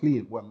heart so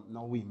clean, well,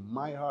 now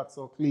my heart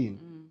so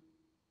clean.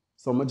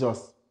 So I'm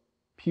just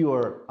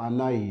pure and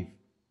naive.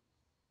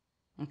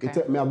 Okay. It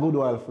took me a good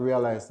while to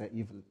realize that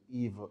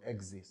evil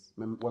exists.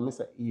 When I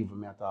say evil,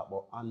 I talk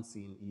about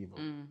unseen evil.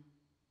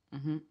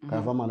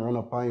 Because if a man run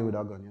up on you with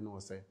a gun, you know,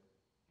 say,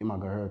 he might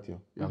hurt you,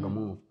 you're going to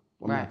move.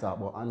 When I talk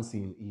about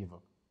unseen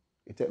evil,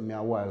 it took me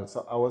a while.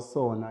 So I was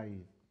so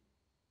naive.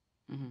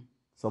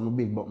 So I'm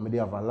big, but I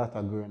have a lot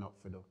of growing up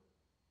for do.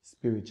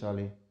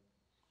 Spiritually,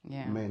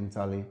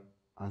 mentally,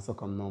 and so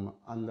come now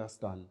I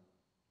understand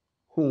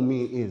who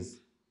me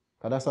is.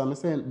 Because that's what I'm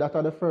saying. That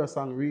are the first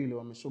song really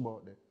when I show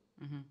about there.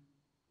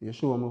 You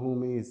show me who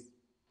me is.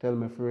 Tell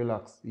me to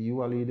relax.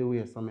 You are lead the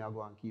way, so I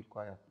go and keep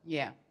quiet.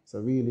 Yeah. So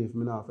really, if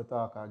I don't have to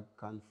talk, I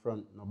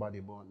confront nobody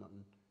about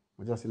nothing.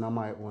 I'm just in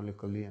my own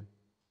little lane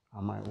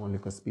and my own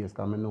little space.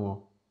 Because I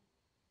know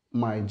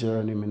my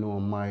journey, I know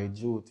my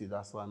duty.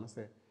 That's why I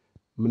say,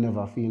 I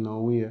never feel no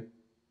way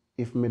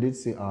if I did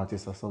see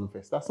artists or some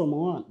fest. That's what I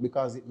want.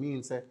 Because it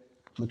means that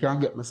I can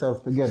get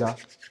myself together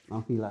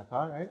and feel like,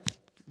 all right.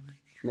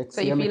 Next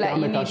so you feel like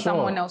you need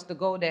someone else to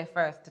go there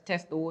first to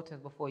test the waters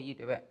before you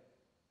do it?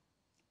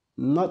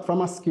 Not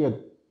from a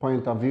scared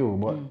point of view,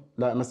 but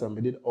like I said,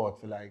 I did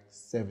art for like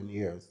 7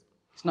 years.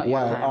 It's not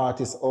while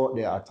artists out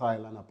there at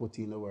Thailand are put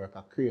in the work,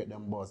 I create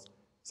them buzz.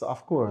 So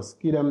of course,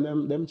 give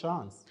them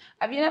chance.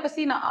 Have you never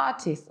seen an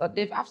artist, or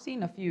I've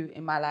seen a few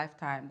in my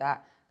lifetime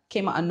that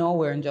came out of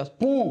nowhere and just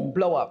boom,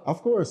 blow up?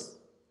 Of course.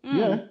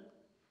 Yeah.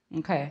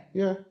 Okay.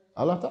 Yeah.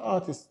 A lot of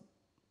artists.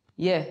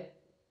 Yeah.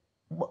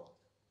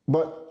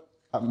 But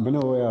I don't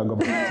know where I go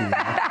back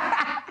to.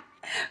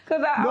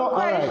 Because I'm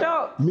quite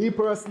shocked. Me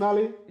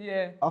personally,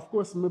 of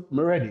course, I'm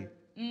ready.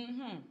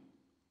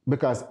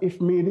 Because if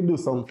me did do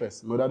some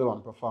fest, I would do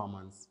one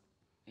performance.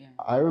 Yeah.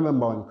 I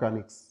remember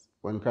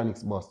when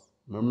Chronix bust.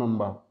 I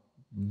remember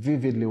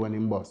vividly when he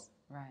bust.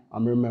 Right. I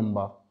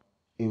remember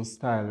in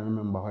style, I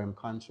remember how he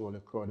control the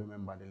crowd, I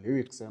remember the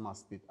lyrics he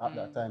must spit. At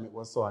that time, it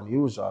was so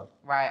unusual.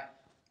 Right.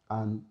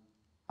 And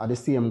at the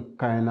same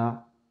kind of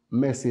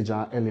message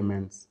and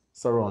elements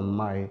surround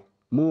my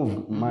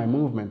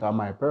movement and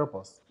my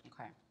purpose.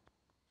 Okay.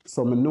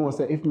 So I know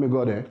that if I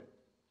go there,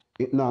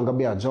 it's not going to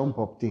be a jump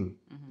up thing.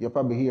 You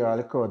probably hear all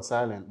the crowd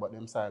silent, but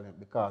them silent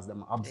because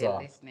them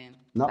absorb.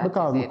 Not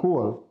because I'm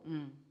cool,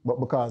 but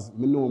because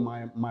I know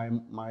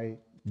my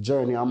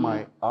journey and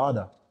my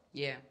order.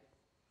 Yeah.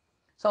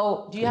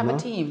 So do you have a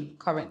team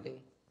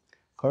currently?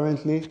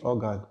 Currently, oh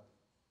God,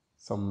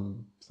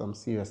 some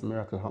serious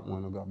miracle happened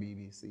when I got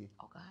BBC.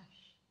 Oh gosh.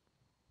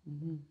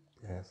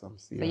 Yeah, some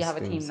serious things. So you have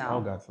a team now?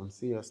 Oh God, some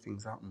serious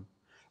things happen.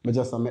 I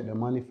just met the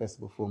manifest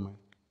before me.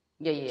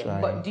 Yeah.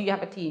 But do you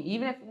have a team?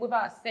 Even if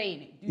without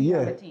saying it, do you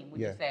have a team,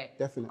 would you say?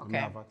 Definitely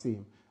have a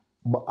team.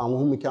 But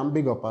whom we can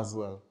big up as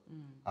well.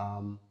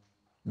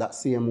 That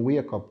same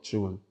wake up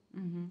tune.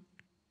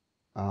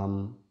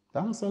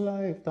 Thanks for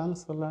life,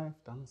 thanks for life,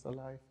 thanks for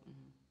life.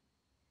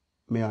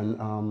 Me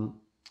and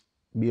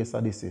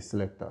BSADC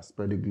selector,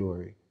 Spread the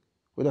Glory.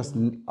 We just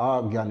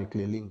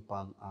organically link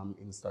on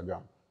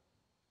Instagram.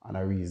 And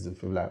I reason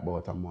for like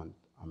about a month.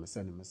 And I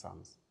send him my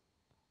songs.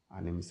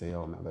 And him say,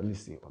 yo, I'm going to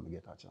listen when I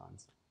get a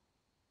chance.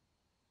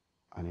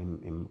 And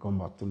him come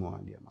back to me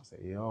one day and I say,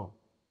 yo,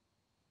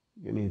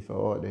 you need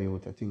for out there you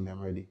to think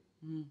them ready.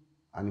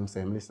 And him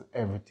say, listen,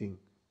 everything.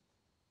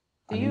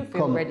 Do you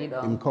feel ready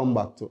though? Him come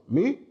back to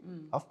me?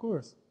 Of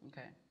course.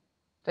 Okay.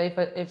 So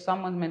if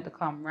someone's meant to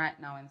come right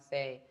now and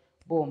say,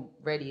 boom,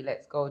 ready,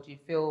 let's go, do you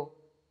feel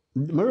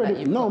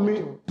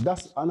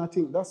And I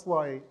think that's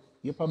why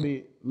you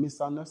probably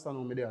misunderstand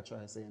what me there try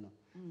to say, you know.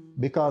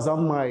 Because of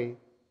my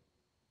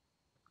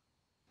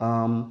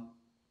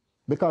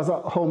because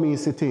of how me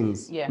see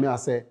things, me I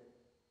say,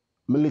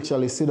 me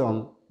literally sit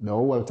down the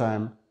whole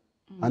time,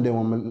 and then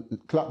when me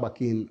clap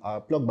back in,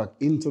 plug back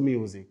into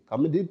music,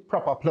 and me did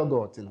proper plug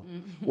out, you know.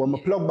 When me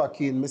plug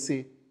back in, me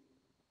see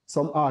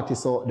some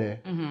artists out there,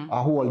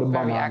 I hold the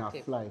banner and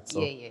a flight. So,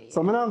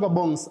 so me not go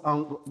bounce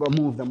and go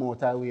move them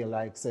out of way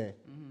like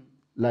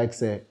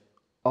say,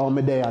 oh,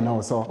 me there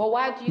now, so. But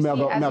why do you see it as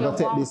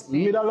you're bouncing?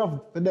 Me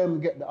love for them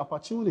get the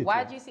opportunity.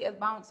 Why do you see it as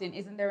bouncing?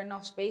 Isn't there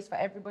enough space for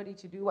everybody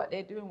to do what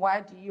they're doing?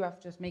 Why do you have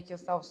to just make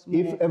yourself small?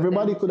 If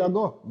everybody could have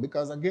go,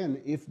 because again,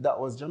 if that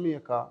was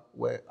Jamaica,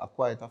 where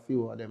quite a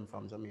few of them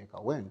from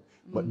Jamaica went,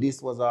 but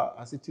this was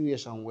a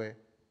situation where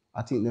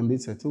I think them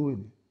did say two with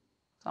it.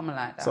 Something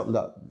like that. Something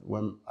that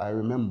when I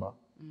remember,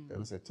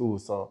 them say two.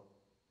 So,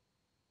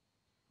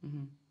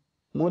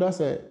 mother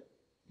say,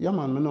 yeah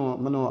man, me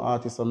know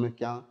artists so me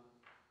can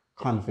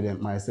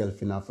confident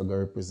myself enough to go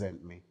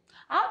represent me.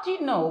 How do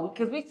you know?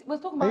 Because we're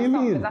talking about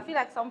Sumfest. I feel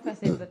like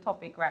Sumfest is the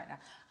topic right now.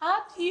 How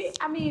do you,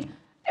 I mean,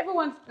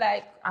 everyone's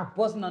like, I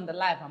wasn't on the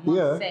live, I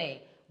must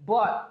say.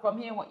 But from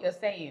hearing what you're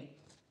saying,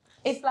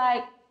 it's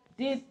like,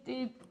 did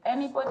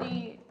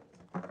anybody,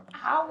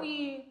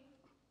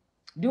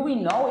 do we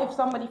know if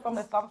somebody from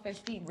the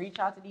Sumfest team reached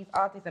out to these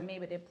artists and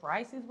maybe their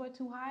prices were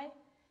too high?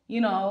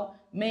 You know,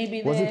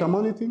 maybe was it a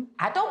money thing?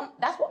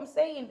 That's what I'm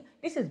saying.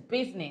 This is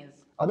business.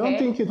 I don't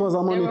think it was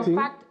a money thing.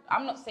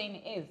 I'm not saying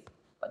it is,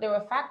 but there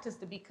are factors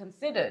to be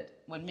considered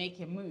when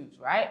making moves,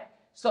 right?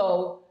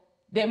 So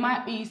there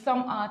might be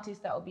some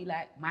artists that will be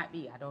like, I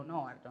don't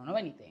know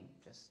anything.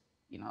 Just,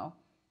 you know,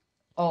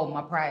 oh,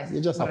 my price. You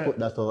just have to put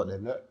that out there.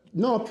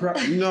 No,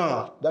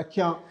 that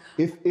can't.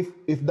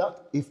 If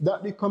that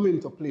did come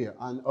into play,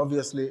 and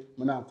obviously,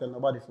 I'm not telling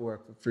nobody to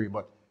work for free,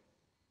 but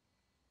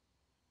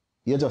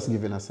you're just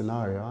giving a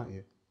scenario, aren't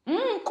you?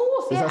 Of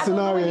course, it's a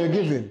scenario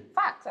you're giving.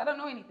 Facts, I don't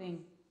know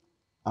anything.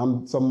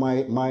 So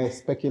my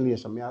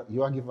speculation,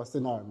 you give a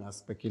scenario, I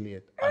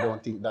speculate. I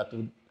don't think that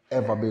would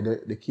ever be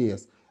the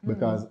case,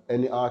 because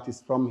any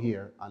artist from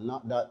here, and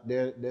not that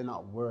they're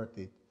not worth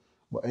it,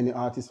 but any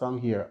artist from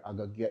here, I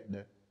gotta get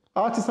the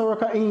artists that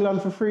work at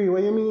England for free.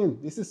 What you mean?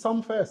 This is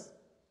Sumfest.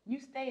 You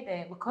stay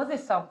there because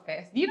it's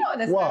Sumfest. You don't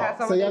understand how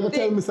some so you gotta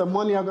tell me some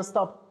money I gotta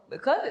stop?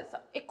 Because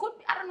it could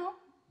be, I don't know.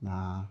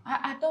 Nah.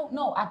 I don't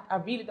know. I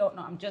really don't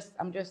know. I'm just,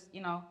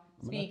 you know,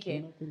 speaking.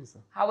 I don't think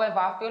so. However,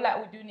 I feel like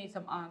we do need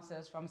some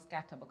answers from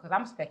Scatter, because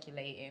I'm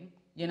speculating.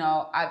 You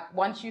know,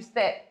 once you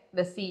set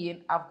the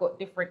scene, I've got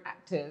different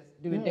actors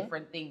doing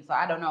different things. So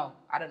I don't know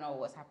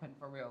what's happened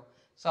for real.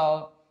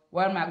 So,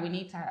 WORLMAG, we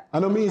need to. I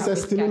know me say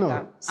still, you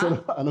know.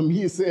 So I know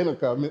me say no,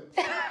 cause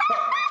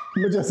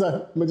me just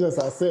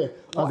say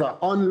as an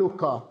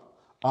onlooker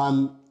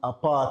and a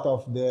part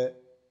of the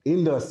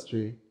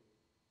industry.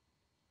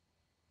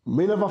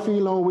 Me never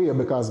feel no way,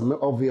 because me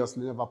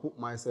obviously never put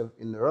myself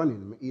in the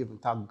running. Me even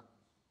tag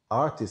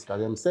artists, because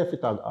them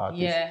self-tag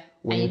artists. Yeah,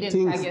 when and you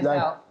didn't tag yourself.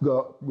 Like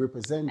go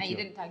represent and you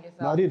didn't tag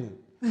yourself. No, I didn't.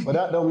 But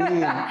that don't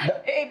mean...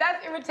 Hey,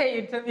 that's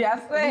irritating to me,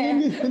 I swear.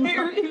 It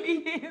really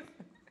is.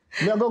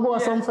 Me I go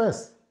at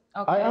Sumfest.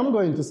 Okay. I am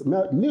going to...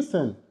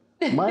 Listen,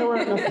 my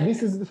work...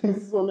 this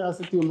is what I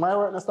say to you. My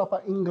work not stop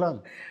at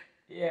England.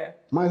 Yeah.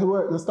 My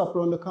work not stop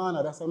around the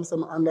corner. That's how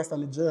I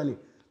understand the journey.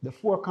 The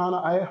four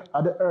corners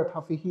of the earth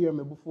have to hear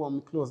me before I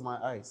close my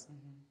eyes.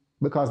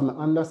 Because I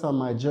understand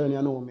my journey,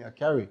 I know what I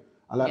carry.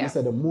 And like I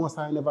said, the most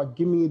I never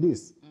give me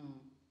this.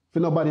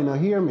 If nobody not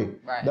hear me.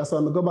 Right. That's why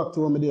I go back to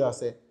what I did. I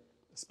say,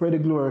 spread the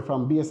glory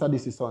from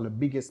BSRDC sound, the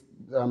biggest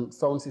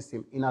sound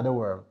system in the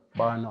world,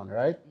 bar none,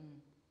 right?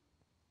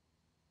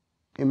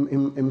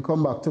 Him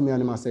come back to me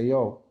and him say,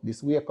 yo,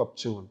 this wake up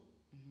tune,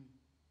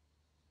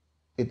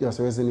 it just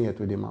resonates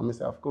with him. And I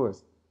say, of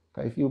course.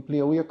 Because if you play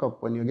a wake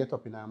up when you get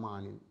up in the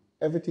morning,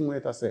 everything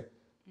what I say.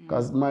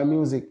 Because my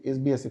music is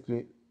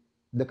basically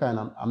the kind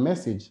of a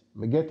message.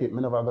 I get it, I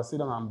never go sit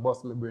down and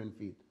bust my brain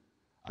feet.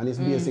 And it's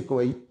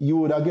basically you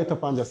would have get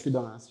up and just sit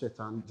down and stretch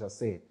and just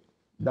say it.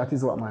 That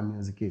is what my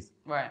music is.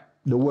 Right.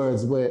 The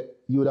words where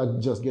you would have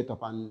just get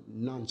up and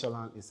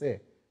nonchalantly say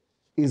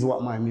is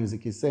what my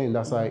music is saying.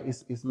 That's why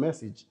it's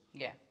message.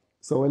 Yeah.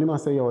 So when he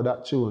say, yo,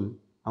 that tune,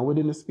 and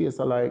within the space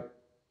of like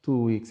 2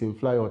 weeks, him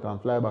fly out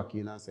and fly back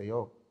in and say,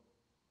 yo,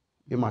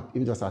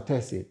 him just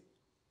attest it.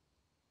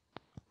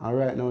 And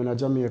right now in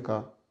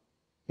Jamaica,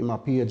 he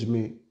page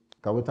me,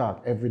 because we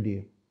talk every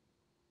day.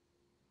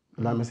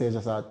 Like I say,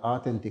 just an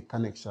authentic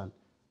connection.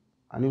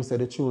 And him say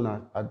the tune,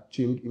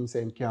 him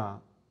say him can't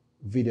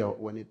video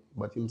when it,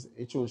 but him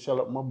tune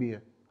shell up my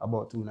beer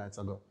about 2 nights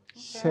ago.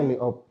 Okay. Shell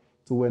it up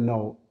to where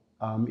now,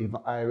 even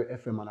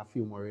FM and a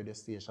few more radio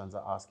stations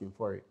are asking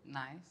for it.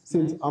 Nice.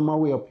 Since I'm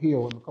away up here,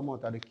 when I come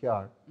out of the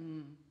car,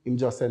 him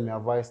just send me a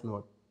voice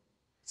note.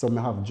 So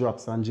I have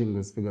drops and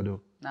jingles figured out.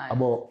 Nice.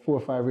 About 4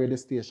 or 5 radio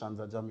stations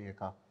in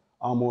Jamaica.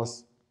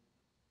 Almost,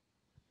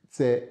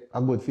 say,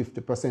 a good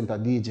 50%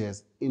 of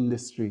DJs in the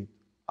street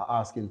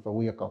are asking for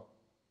wake up.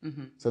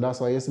 So that's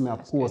why you see me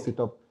post it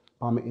up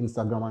on my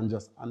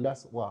Instagram and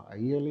that's what, a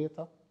year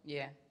later?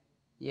 Yeah.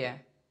 Yeah.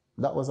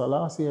 That was a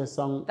last year's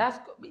song.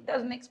 It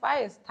doesn't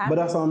expire. It's time. But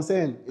that's what I'm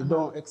saying. It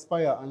don't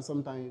expire, and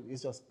sometimes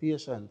it's just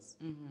patience.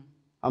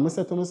 And I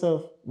said to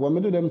myself, when I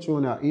do them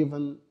tune,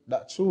 even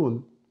that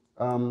tune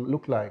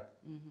look like,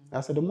 I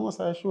said, the most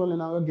I surely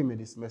now give me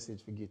this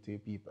message for give to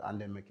people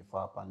and then make it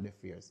fall upon their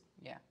fears.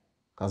 Yeah.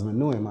 Because I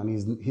know him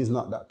and he's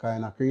not that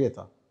kind of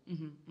creator.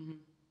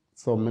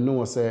 So I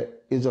know say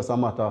it's just a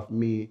matter of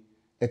me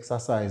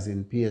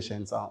exercising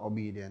patience and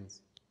obedience.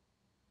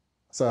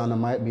 So and it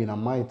might be in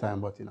my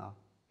time, but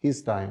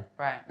his time,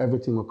 right,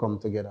 everything will come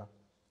together.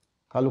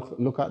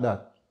 Look at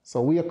that.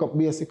 So wake up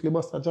basically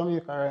bust a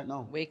Jamaica right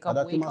now. Wake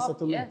up,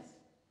 yes.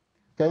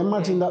 Can you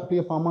imagine that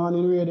play for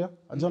morning radio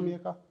at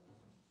Jamaica?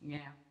 Yeah.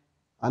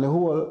 And the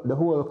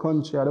whole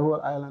country, the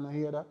whole island, I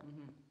hear that.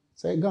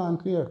 So it gone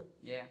clear.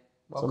 Yeah.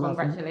 Well, so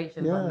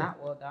congratulations on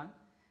that. Well done.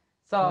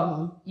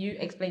 So you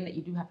explained that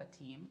you do have a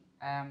team.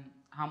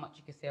 How much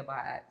you can say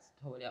about that, it's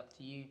totally up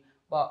to you.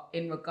 But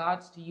in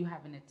regards to you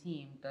having a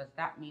team, does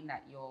that mean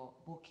that your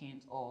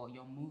bookings or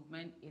your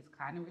movement is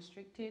kind of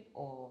restricted,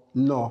 or?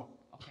 No.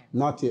 Okay.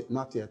 Not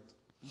yet.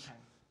 Okay.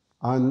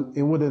 And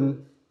it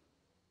wouldn't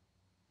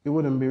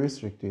be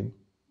restricted.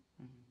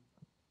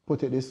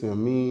 Put it this way,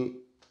 me,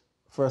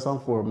 first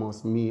and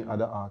foremost, me are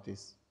the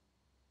artist.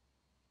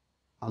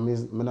 I'm not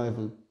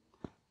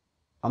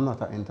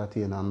an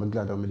entertainer. I'm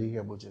glad I'm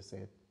hear what you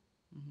said.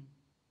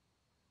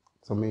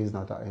 So me is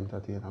not an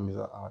entertainer, I'm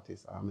an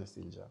artist, I'm a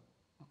messenger.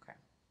 Okay.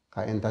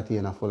 Because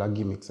entertainer full of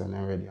gimmicks and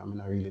already, I'm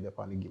not really there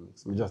for the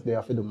gimmicks. I'm just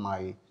there to do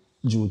my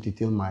duty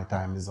till my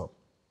time is up.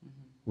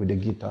 With the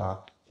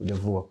guitar, with the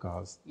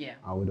vocals, and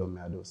with what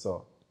I do.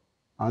 So,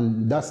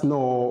 and that's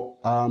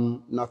not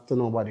to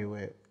nobody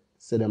where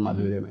say them I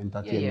do them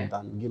entertainment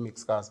and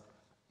gimmicks, because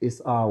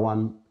it's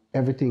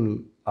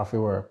everything have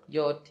to work.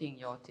 Your thing.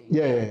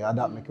 Yeah,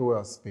 that make it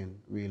world spin,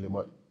 really,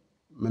 but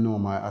I know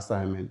my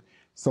assignment.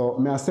 So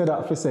I say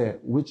that to say,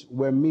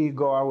 when me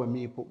go or when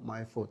me put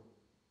my foot,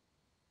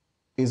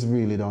 is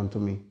really down to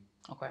me.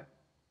 Okay.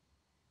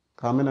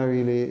 Because I'm not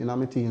really in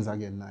my teens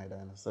again neither.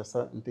 So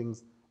certain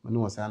things, I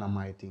know say I'm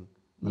my thing.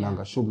 I'm not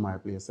going to shoot my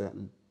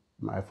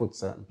foot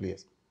certain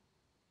place.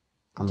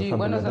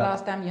 When was the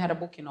last time you had a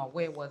booking, or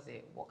where was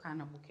it? What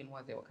kind of booking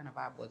was it? What kind of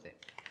vibe was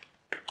it?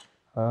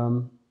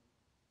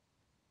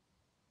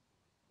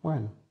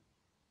 When?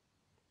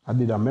 I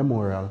did a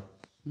memorial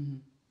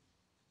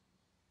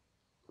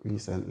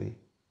recently.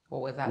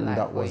 What was that like?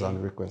 That was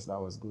on request. That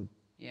was good.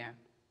 Yeah.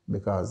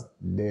 Because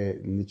they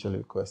literally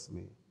request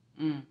me.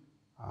 And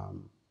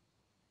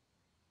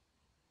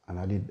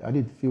I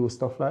did few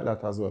stuff like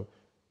that as well.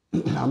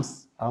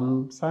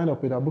 I'm signed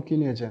up with a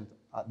booking agent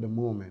at the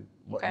moment,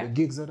 but the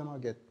gigs that I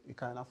get, it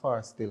kind of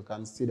far still,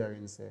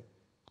 considering say,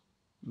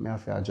 me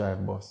have to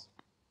drive bus.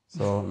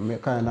 So me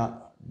kind of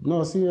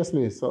no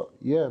seriously. So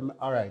yeah,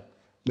 all right.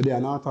 But there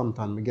in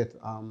Northampton, me get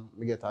a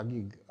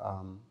gig,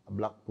 a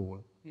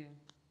Blackpool. Yeah.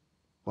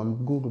 On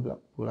Google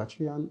Blackpool at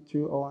 3 hours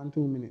and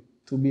 2 minutes,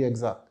 to be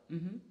exact.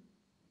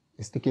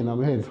 It's sticking in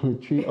my head for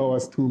 3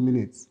 hours, 2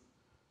 minutes.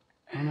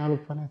 And I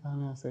look at it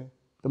and I say,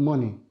 the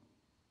money.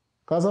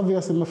 Because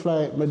obviously I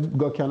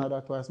go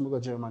Canada twice, I go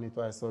Germany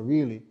twice, so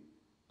really,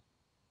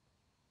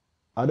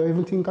 I don't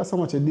even think of so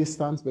much a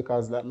distance,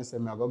 because like I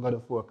said, I go to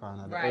 4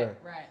 corners. Right.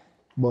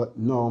 But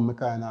no, I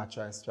kind of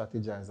try to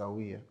strategize a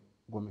way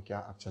where I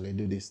can actually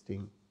do this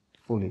thing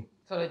fully.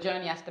 So the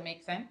journey has to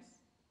make sense?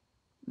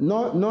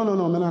 No, I'm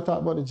not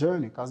talking about the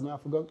journey, because I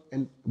have to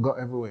go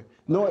everywhere.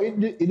 No, it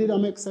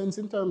didn't make sense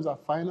in terms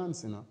of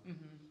finance,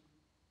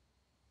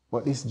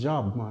 But this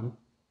job, man.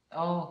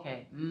 Oh,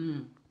 okay.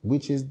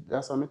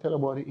 That's what I tell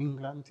about the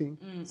England thing.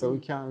 So we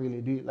can't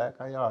really do it like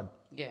a yard.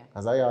 Yeah.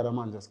 Because a yard,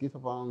 man just get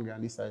up hungry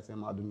and decide to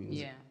do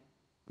music. Yeah.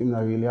 Him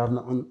not really have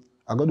nothing.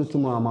 I go do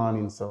tomorrow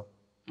morning, so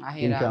I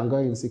hear that. Can go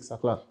in 6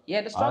 o'clock.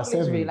 Yeah, the struggle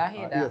is real, I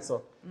hear that. Yeah,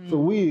 so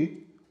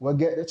we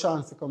get the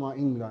chance to come to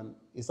England,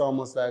 it's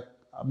almost like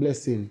a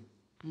blessing.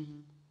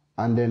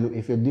 And then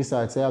if you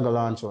decide, say, I go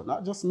launch out,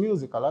 not just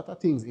music, a lot of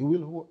things, it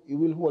will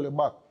hold you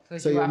back.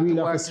 So you really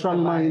have to be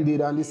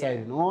strong-minded and decide,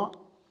 you know?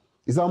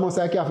 It's almost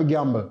like you have to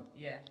gamble.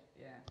 Yeah.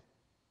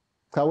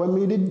 Because when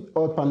we did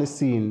out on the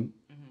scene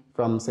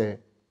from, say,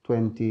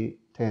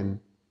 2010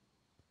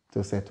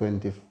 to, say,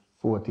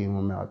 2014,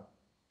 when we had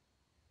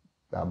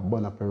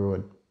burn up a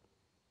road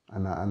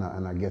and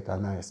I get a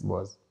nice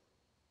buzz,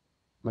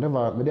 I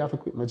have to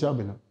quit my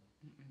job,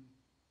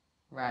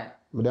 Right.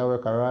 I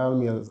work at Royal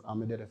Mills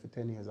and I did it for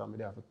 10 years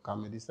and I have to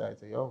come and decide,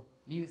 say, yo,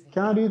 music.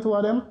 Can I do 2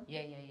 of them?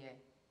 Yeah.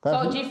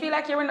 So do you feel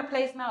like you're in a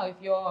place now,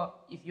 if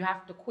you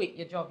have to quit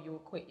your job, you will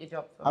quit your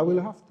job? I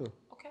will have to.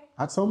 Okay.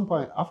 At some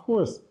point, of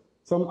course.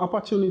 Some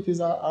opportunities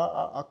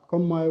are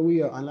come my way,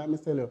 and let me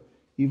tell you,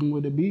 even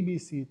with the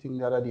BBC thing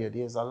the other day,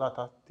 there's a lot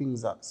of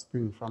things that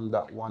spring from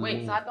that one Wait,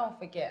 move. so I don't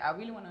forget, I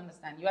really want to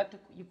understand,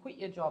 you quit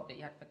your job that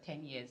you had for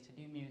 10 years to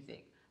do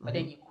music, but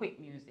then you quit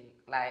music,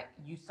 like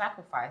you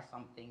sacrificed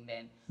something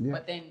then,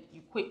 but then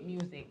you quit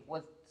music,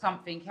 was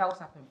something else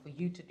happened for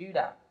you to do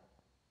that?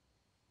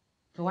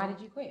 So why did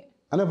you quit?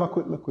 I never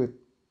quit.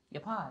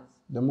 Your pause.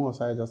 The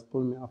most I just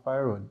pull me off the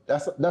road.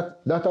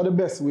 That are the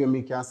best way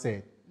me can say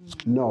it.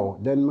 No,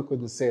 then I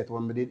couldn't say it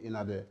when we did in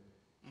the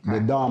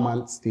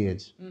dormant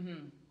stage.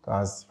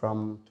 Because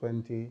from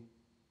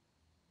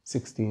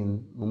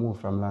 2016, we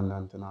moved from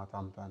London to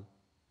Northampton.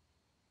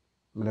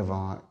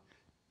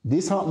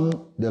 This happened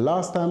the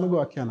last time I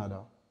go to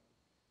Canada.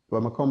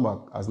 When I come back,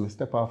 as I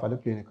step off of the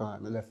plane, I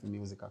left the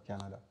music at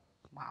Canada.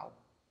 Wow.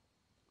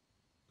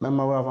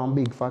 Remember we have a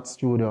big fat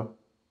studio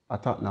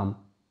at Tottenham,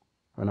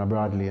 in a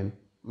Broad Lane.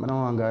 I don't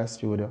want to go to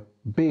studio.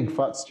 Big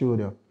fat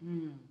studio.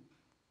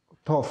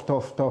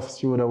 Tough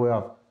studio we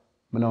have.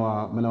 I don't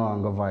want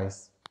to go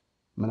voice.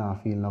 I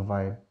don't feel no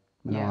vibe.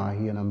 I don't want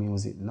to hear no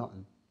music,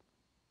 nothing.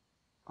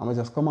 And I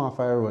just come off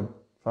the road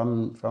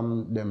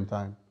from them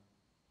time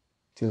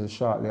till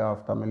shortly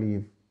after I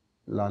leave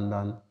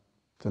London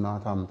to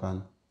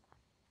Northampton.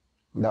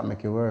 That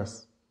make it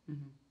worse.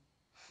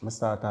 I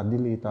start to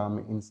delete all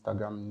my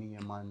Instagram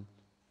name and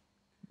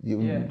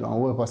don't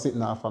work for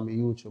sitting off on my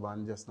YouTube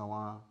and just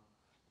now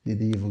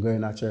did even go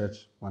in a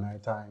church one at a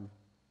time.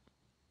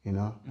 You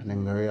know? And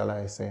then I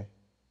realize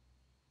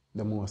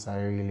the most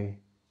I really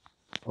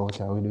out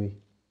here with it.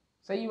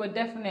 So you were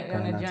definitely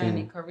on a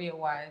journey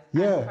career-wise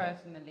and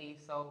personally,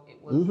 so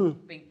it was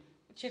something,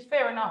 which is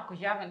fair enough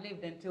because you haven't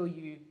lived until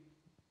you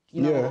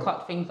know,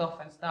 cut things off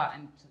and start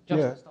and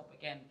just stop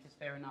again, which is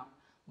fair enough.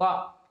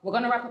 But we're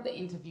going to wrap up the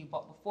interview,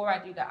 but before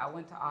I do that, I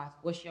want to ask,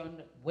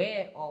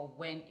 where or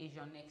when is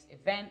your next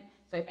event?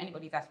 So if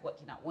anybody that's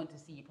watching that want to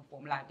see you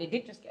perform live, they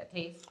did just get a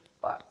taste,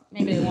 but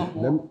maybe they want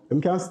more.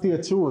 Them can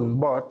stay tuned,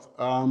 but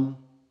I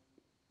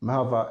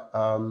have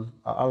an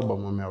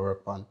album I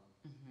work on.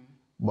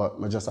 But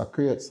I just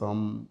create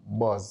some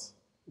buzz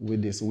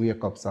with this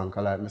wake up song,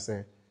 because like I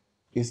say,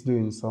 it's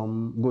doing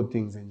some good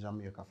things in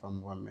Jamaica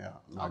from what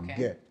I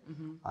get.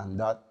 And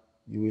that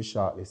you will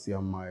shortly see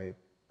on my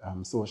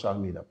social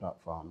media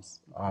platforms,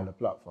 all the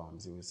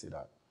platforms, you will see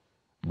that.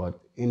 But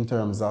in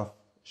terms of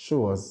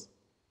shows,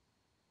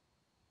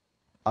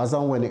 as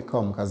and when it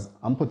comes, because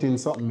I'm putting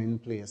something in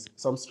place,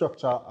 some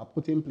structure I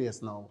put in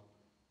place now,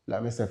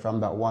 like I say, from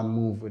that one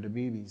move with the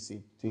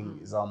BBC thing,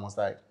 is almost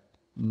like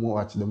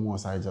watch the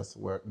most I just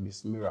work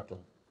this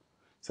miracle.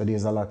 So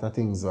there's a lot of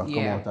things that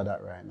come out of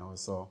that right now.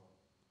 So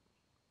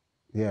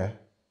yeah,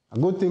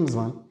 good things,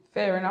 man.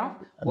 Fair enough.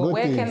 Well,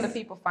 where can the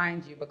people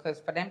find you? Because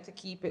for them to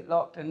keep it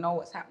locked and know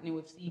what's happening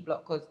with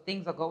CBLOCK, because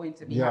things are going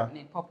to be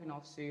happening, popping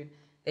off soon,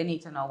 they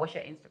need to know. What's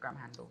your Instagram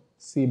handle?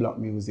 CBLOCK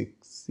Music,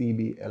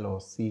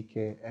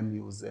 CBLOCK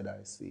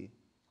MUZIC.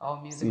 Oh,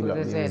 music with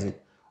a Z.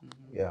 Music.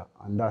 Yeah,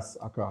 and that's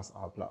across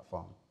all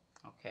platforms.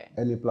 Okay.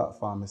 Any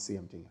platform, the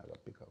same thing I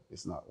got pick up.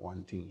 It's not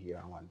one thing here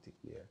and one thing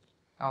there.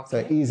 Okay.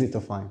 So easy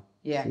to find.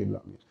 Yeah.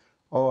 CBLOCK Music.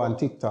 Oh, and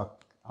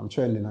TikTok. I'm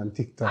trending on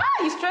TikTok.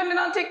 He's trending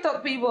on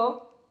TikTok,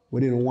 people.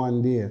 Within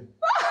one day,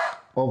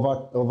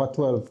 over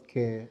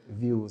 12K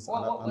views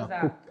on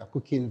a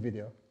cooking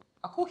video.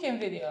 A cooking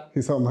video?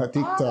 It's on my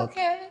TikTok. Oh,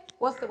 okay.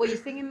 Were you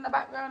singing in the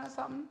background or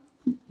something?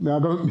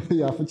 No,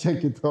 you have to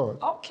check it out.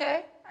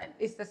 Okay.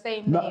 It's the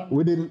same name.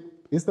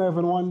 It's not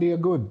even one day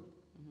good.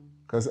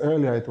 Because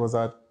earlier it was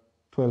at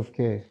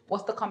 12K.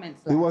 What's the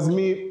comments like? It was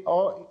me.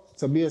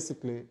 So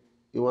basically,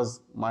 it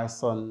was my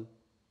son,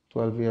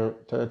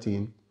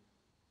 13.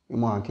 He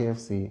want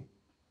KFC.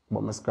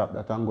 But I scrap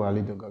that and go a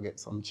little go get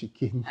some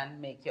chicken. And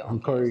make your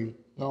own curry.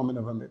 KFC. No, I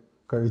never make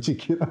curry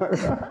chicken and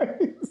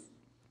rice.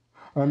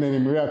 And then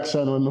in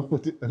reaction when I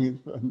put it in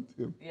front of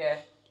him. Yeah.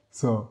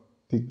 So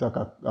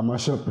TikTok I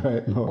mash up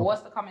right now. But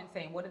what's the comment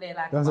saying? What do they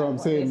like? That's what I'm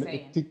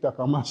saying. TikTok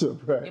I mash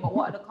up right now. Yeah, but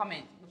what are the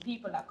comments? The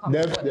people that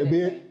comment,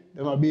 they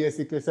are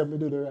basically say me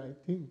do the right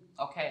thing.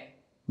 Okay.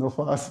 No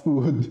fast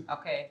food.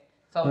 Okay.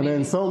 So and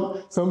then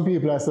some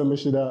people are saying me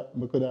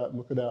could have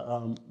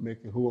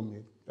make a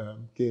homemade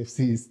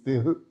KFC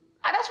still.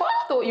 That's what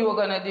I thought you were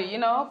gonna do, you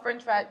know,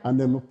 French fries. And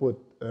then we put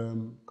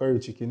curry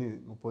chicken in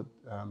it. We put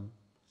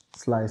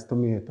sliced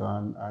tomato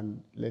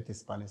and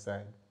lettuce on the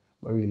side.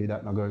 But really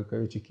that not going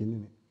curry chicken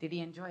in it. Did he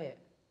enjoy it?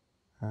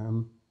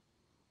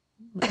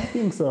 I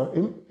think so.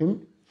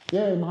 Him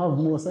have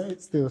more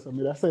side still, so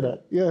I say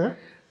that. Yeah.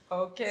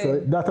 Okay. So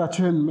that a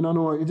trend, I don't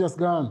know, it just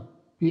gone.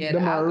 Yeah,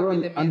 them are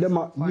run and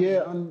them funny.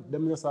 and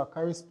them just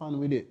correspond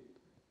with it.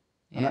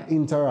 And I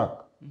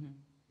interact.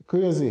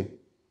 Crazy.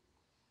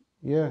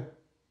 Yeah.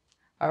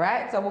 All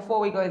right. So before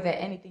we go, is there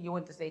anything you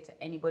want to say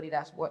to anybody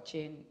that's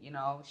watching? You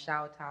know,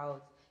 shout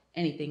outs,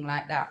 anything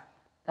like that?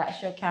 That's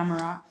your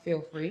camera.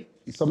 Feel free.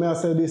 So may I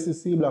say this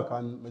is CBLOCK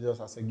and I just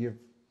have to give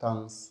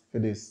thanks for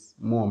this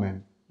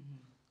moment.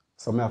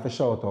 So may I have to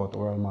shout out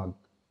WORLMAG.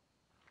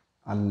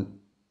 And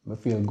I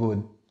feel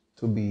good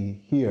to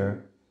be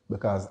here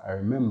because I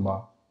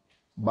remember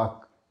back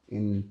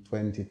in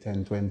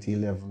 2010,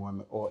 2011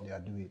 when I out there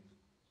do it,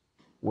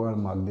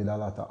 WORLMAG did a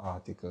lot of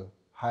articles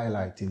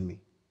highlighting me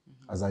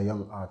as a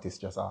young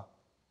artist, just I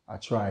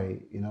try,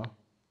 you know,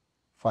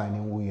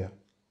 finding way.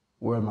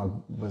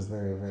 WORLMAG was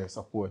very, very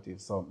supportive,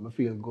 so I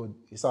feel good.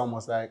 It's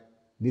almost like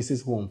this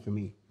is home for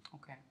me.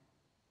 Okay.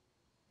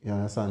 You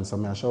understand?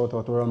 So I shout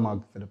out to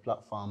WORLMAG for the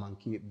platform and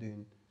keep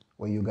doing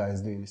what you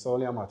guys doing. It's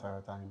only a matter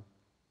of time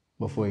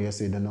before you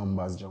see the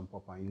numbers jump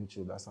up on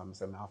YouTube. That's why I'm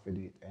saying I have to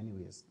do it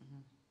anyways.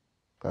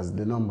 Because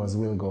the numbers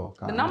will go.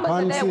 The numbers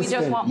are there, we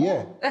just want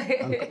more.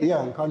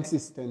 And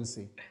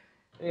consistency.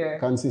 Yeah.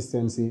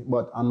 Consistency,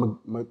 but I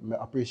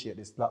appreciate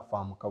this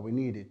platform because we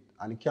need it.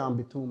 And it can't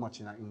be too much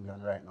in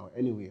England right now.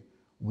 Anyway,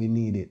 we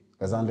need it.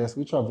 Because unless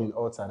we're traveling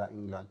outside of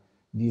England,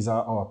 these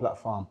are our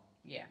platform.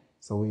 Yeah.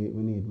 So we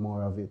need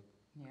more of it.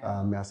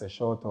 Yeah. May I say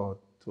shout out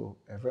to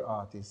every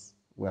artist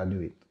where I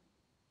do it.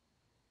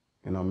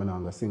 You know, I'm not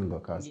going to single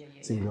because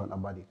single out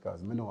nobody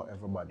because I know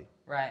everybody.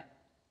 Right.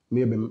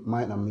 Maybe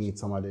might not meet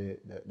some of the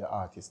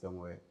artists that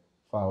were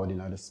forward in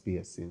the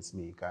space since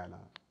me kind of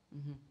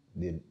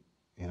did,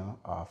 you know,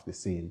 off the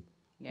scene.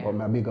 Yeah. But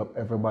I big up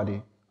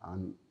everybody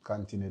and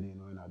continue, you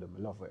know, them.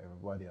 I love what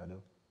everybody I do.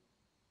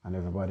 And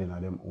everybody in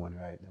them own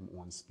right, them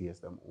own space,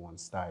 them own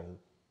style.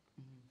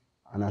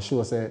 And I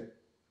sure say,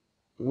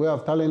 we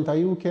have talent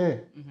in UK,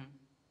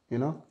 you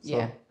know?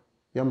 So,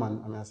 yeah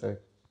man, I say,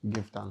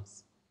 give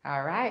thanks.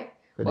 All right.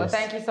 Well,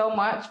 thank you so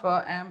much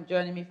for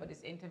joining me for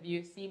this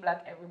interview.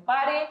 CBLOCK,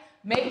 everybody.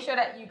 Make sure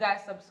that you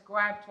guys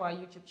subscribe to our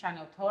YouTube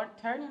channel.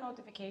 Turn your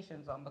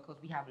notifications on because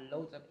we have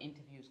loads of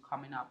interviews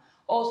coming up.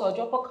 Also,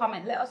 drop a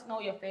comment. Let us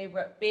know your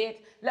favorite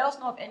bit. Let us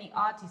know if any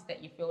artists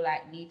that you feel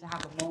like need to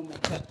have a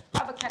moment to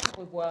have a catch up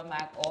with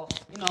WORLMAG or,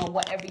 you know,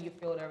 whatever you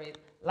feel there is.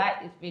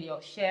 Like this video,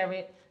 share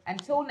it.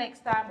 Until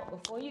next time,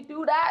 but before you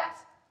do that,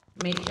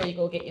 make sure you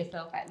go get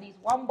yourself at least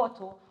 1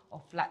 bottle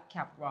of flat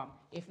cap rum.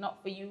 If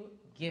not for you,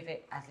 give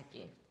it as a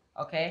gift.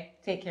 Okay?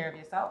 Take care of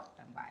yourself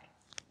and bye.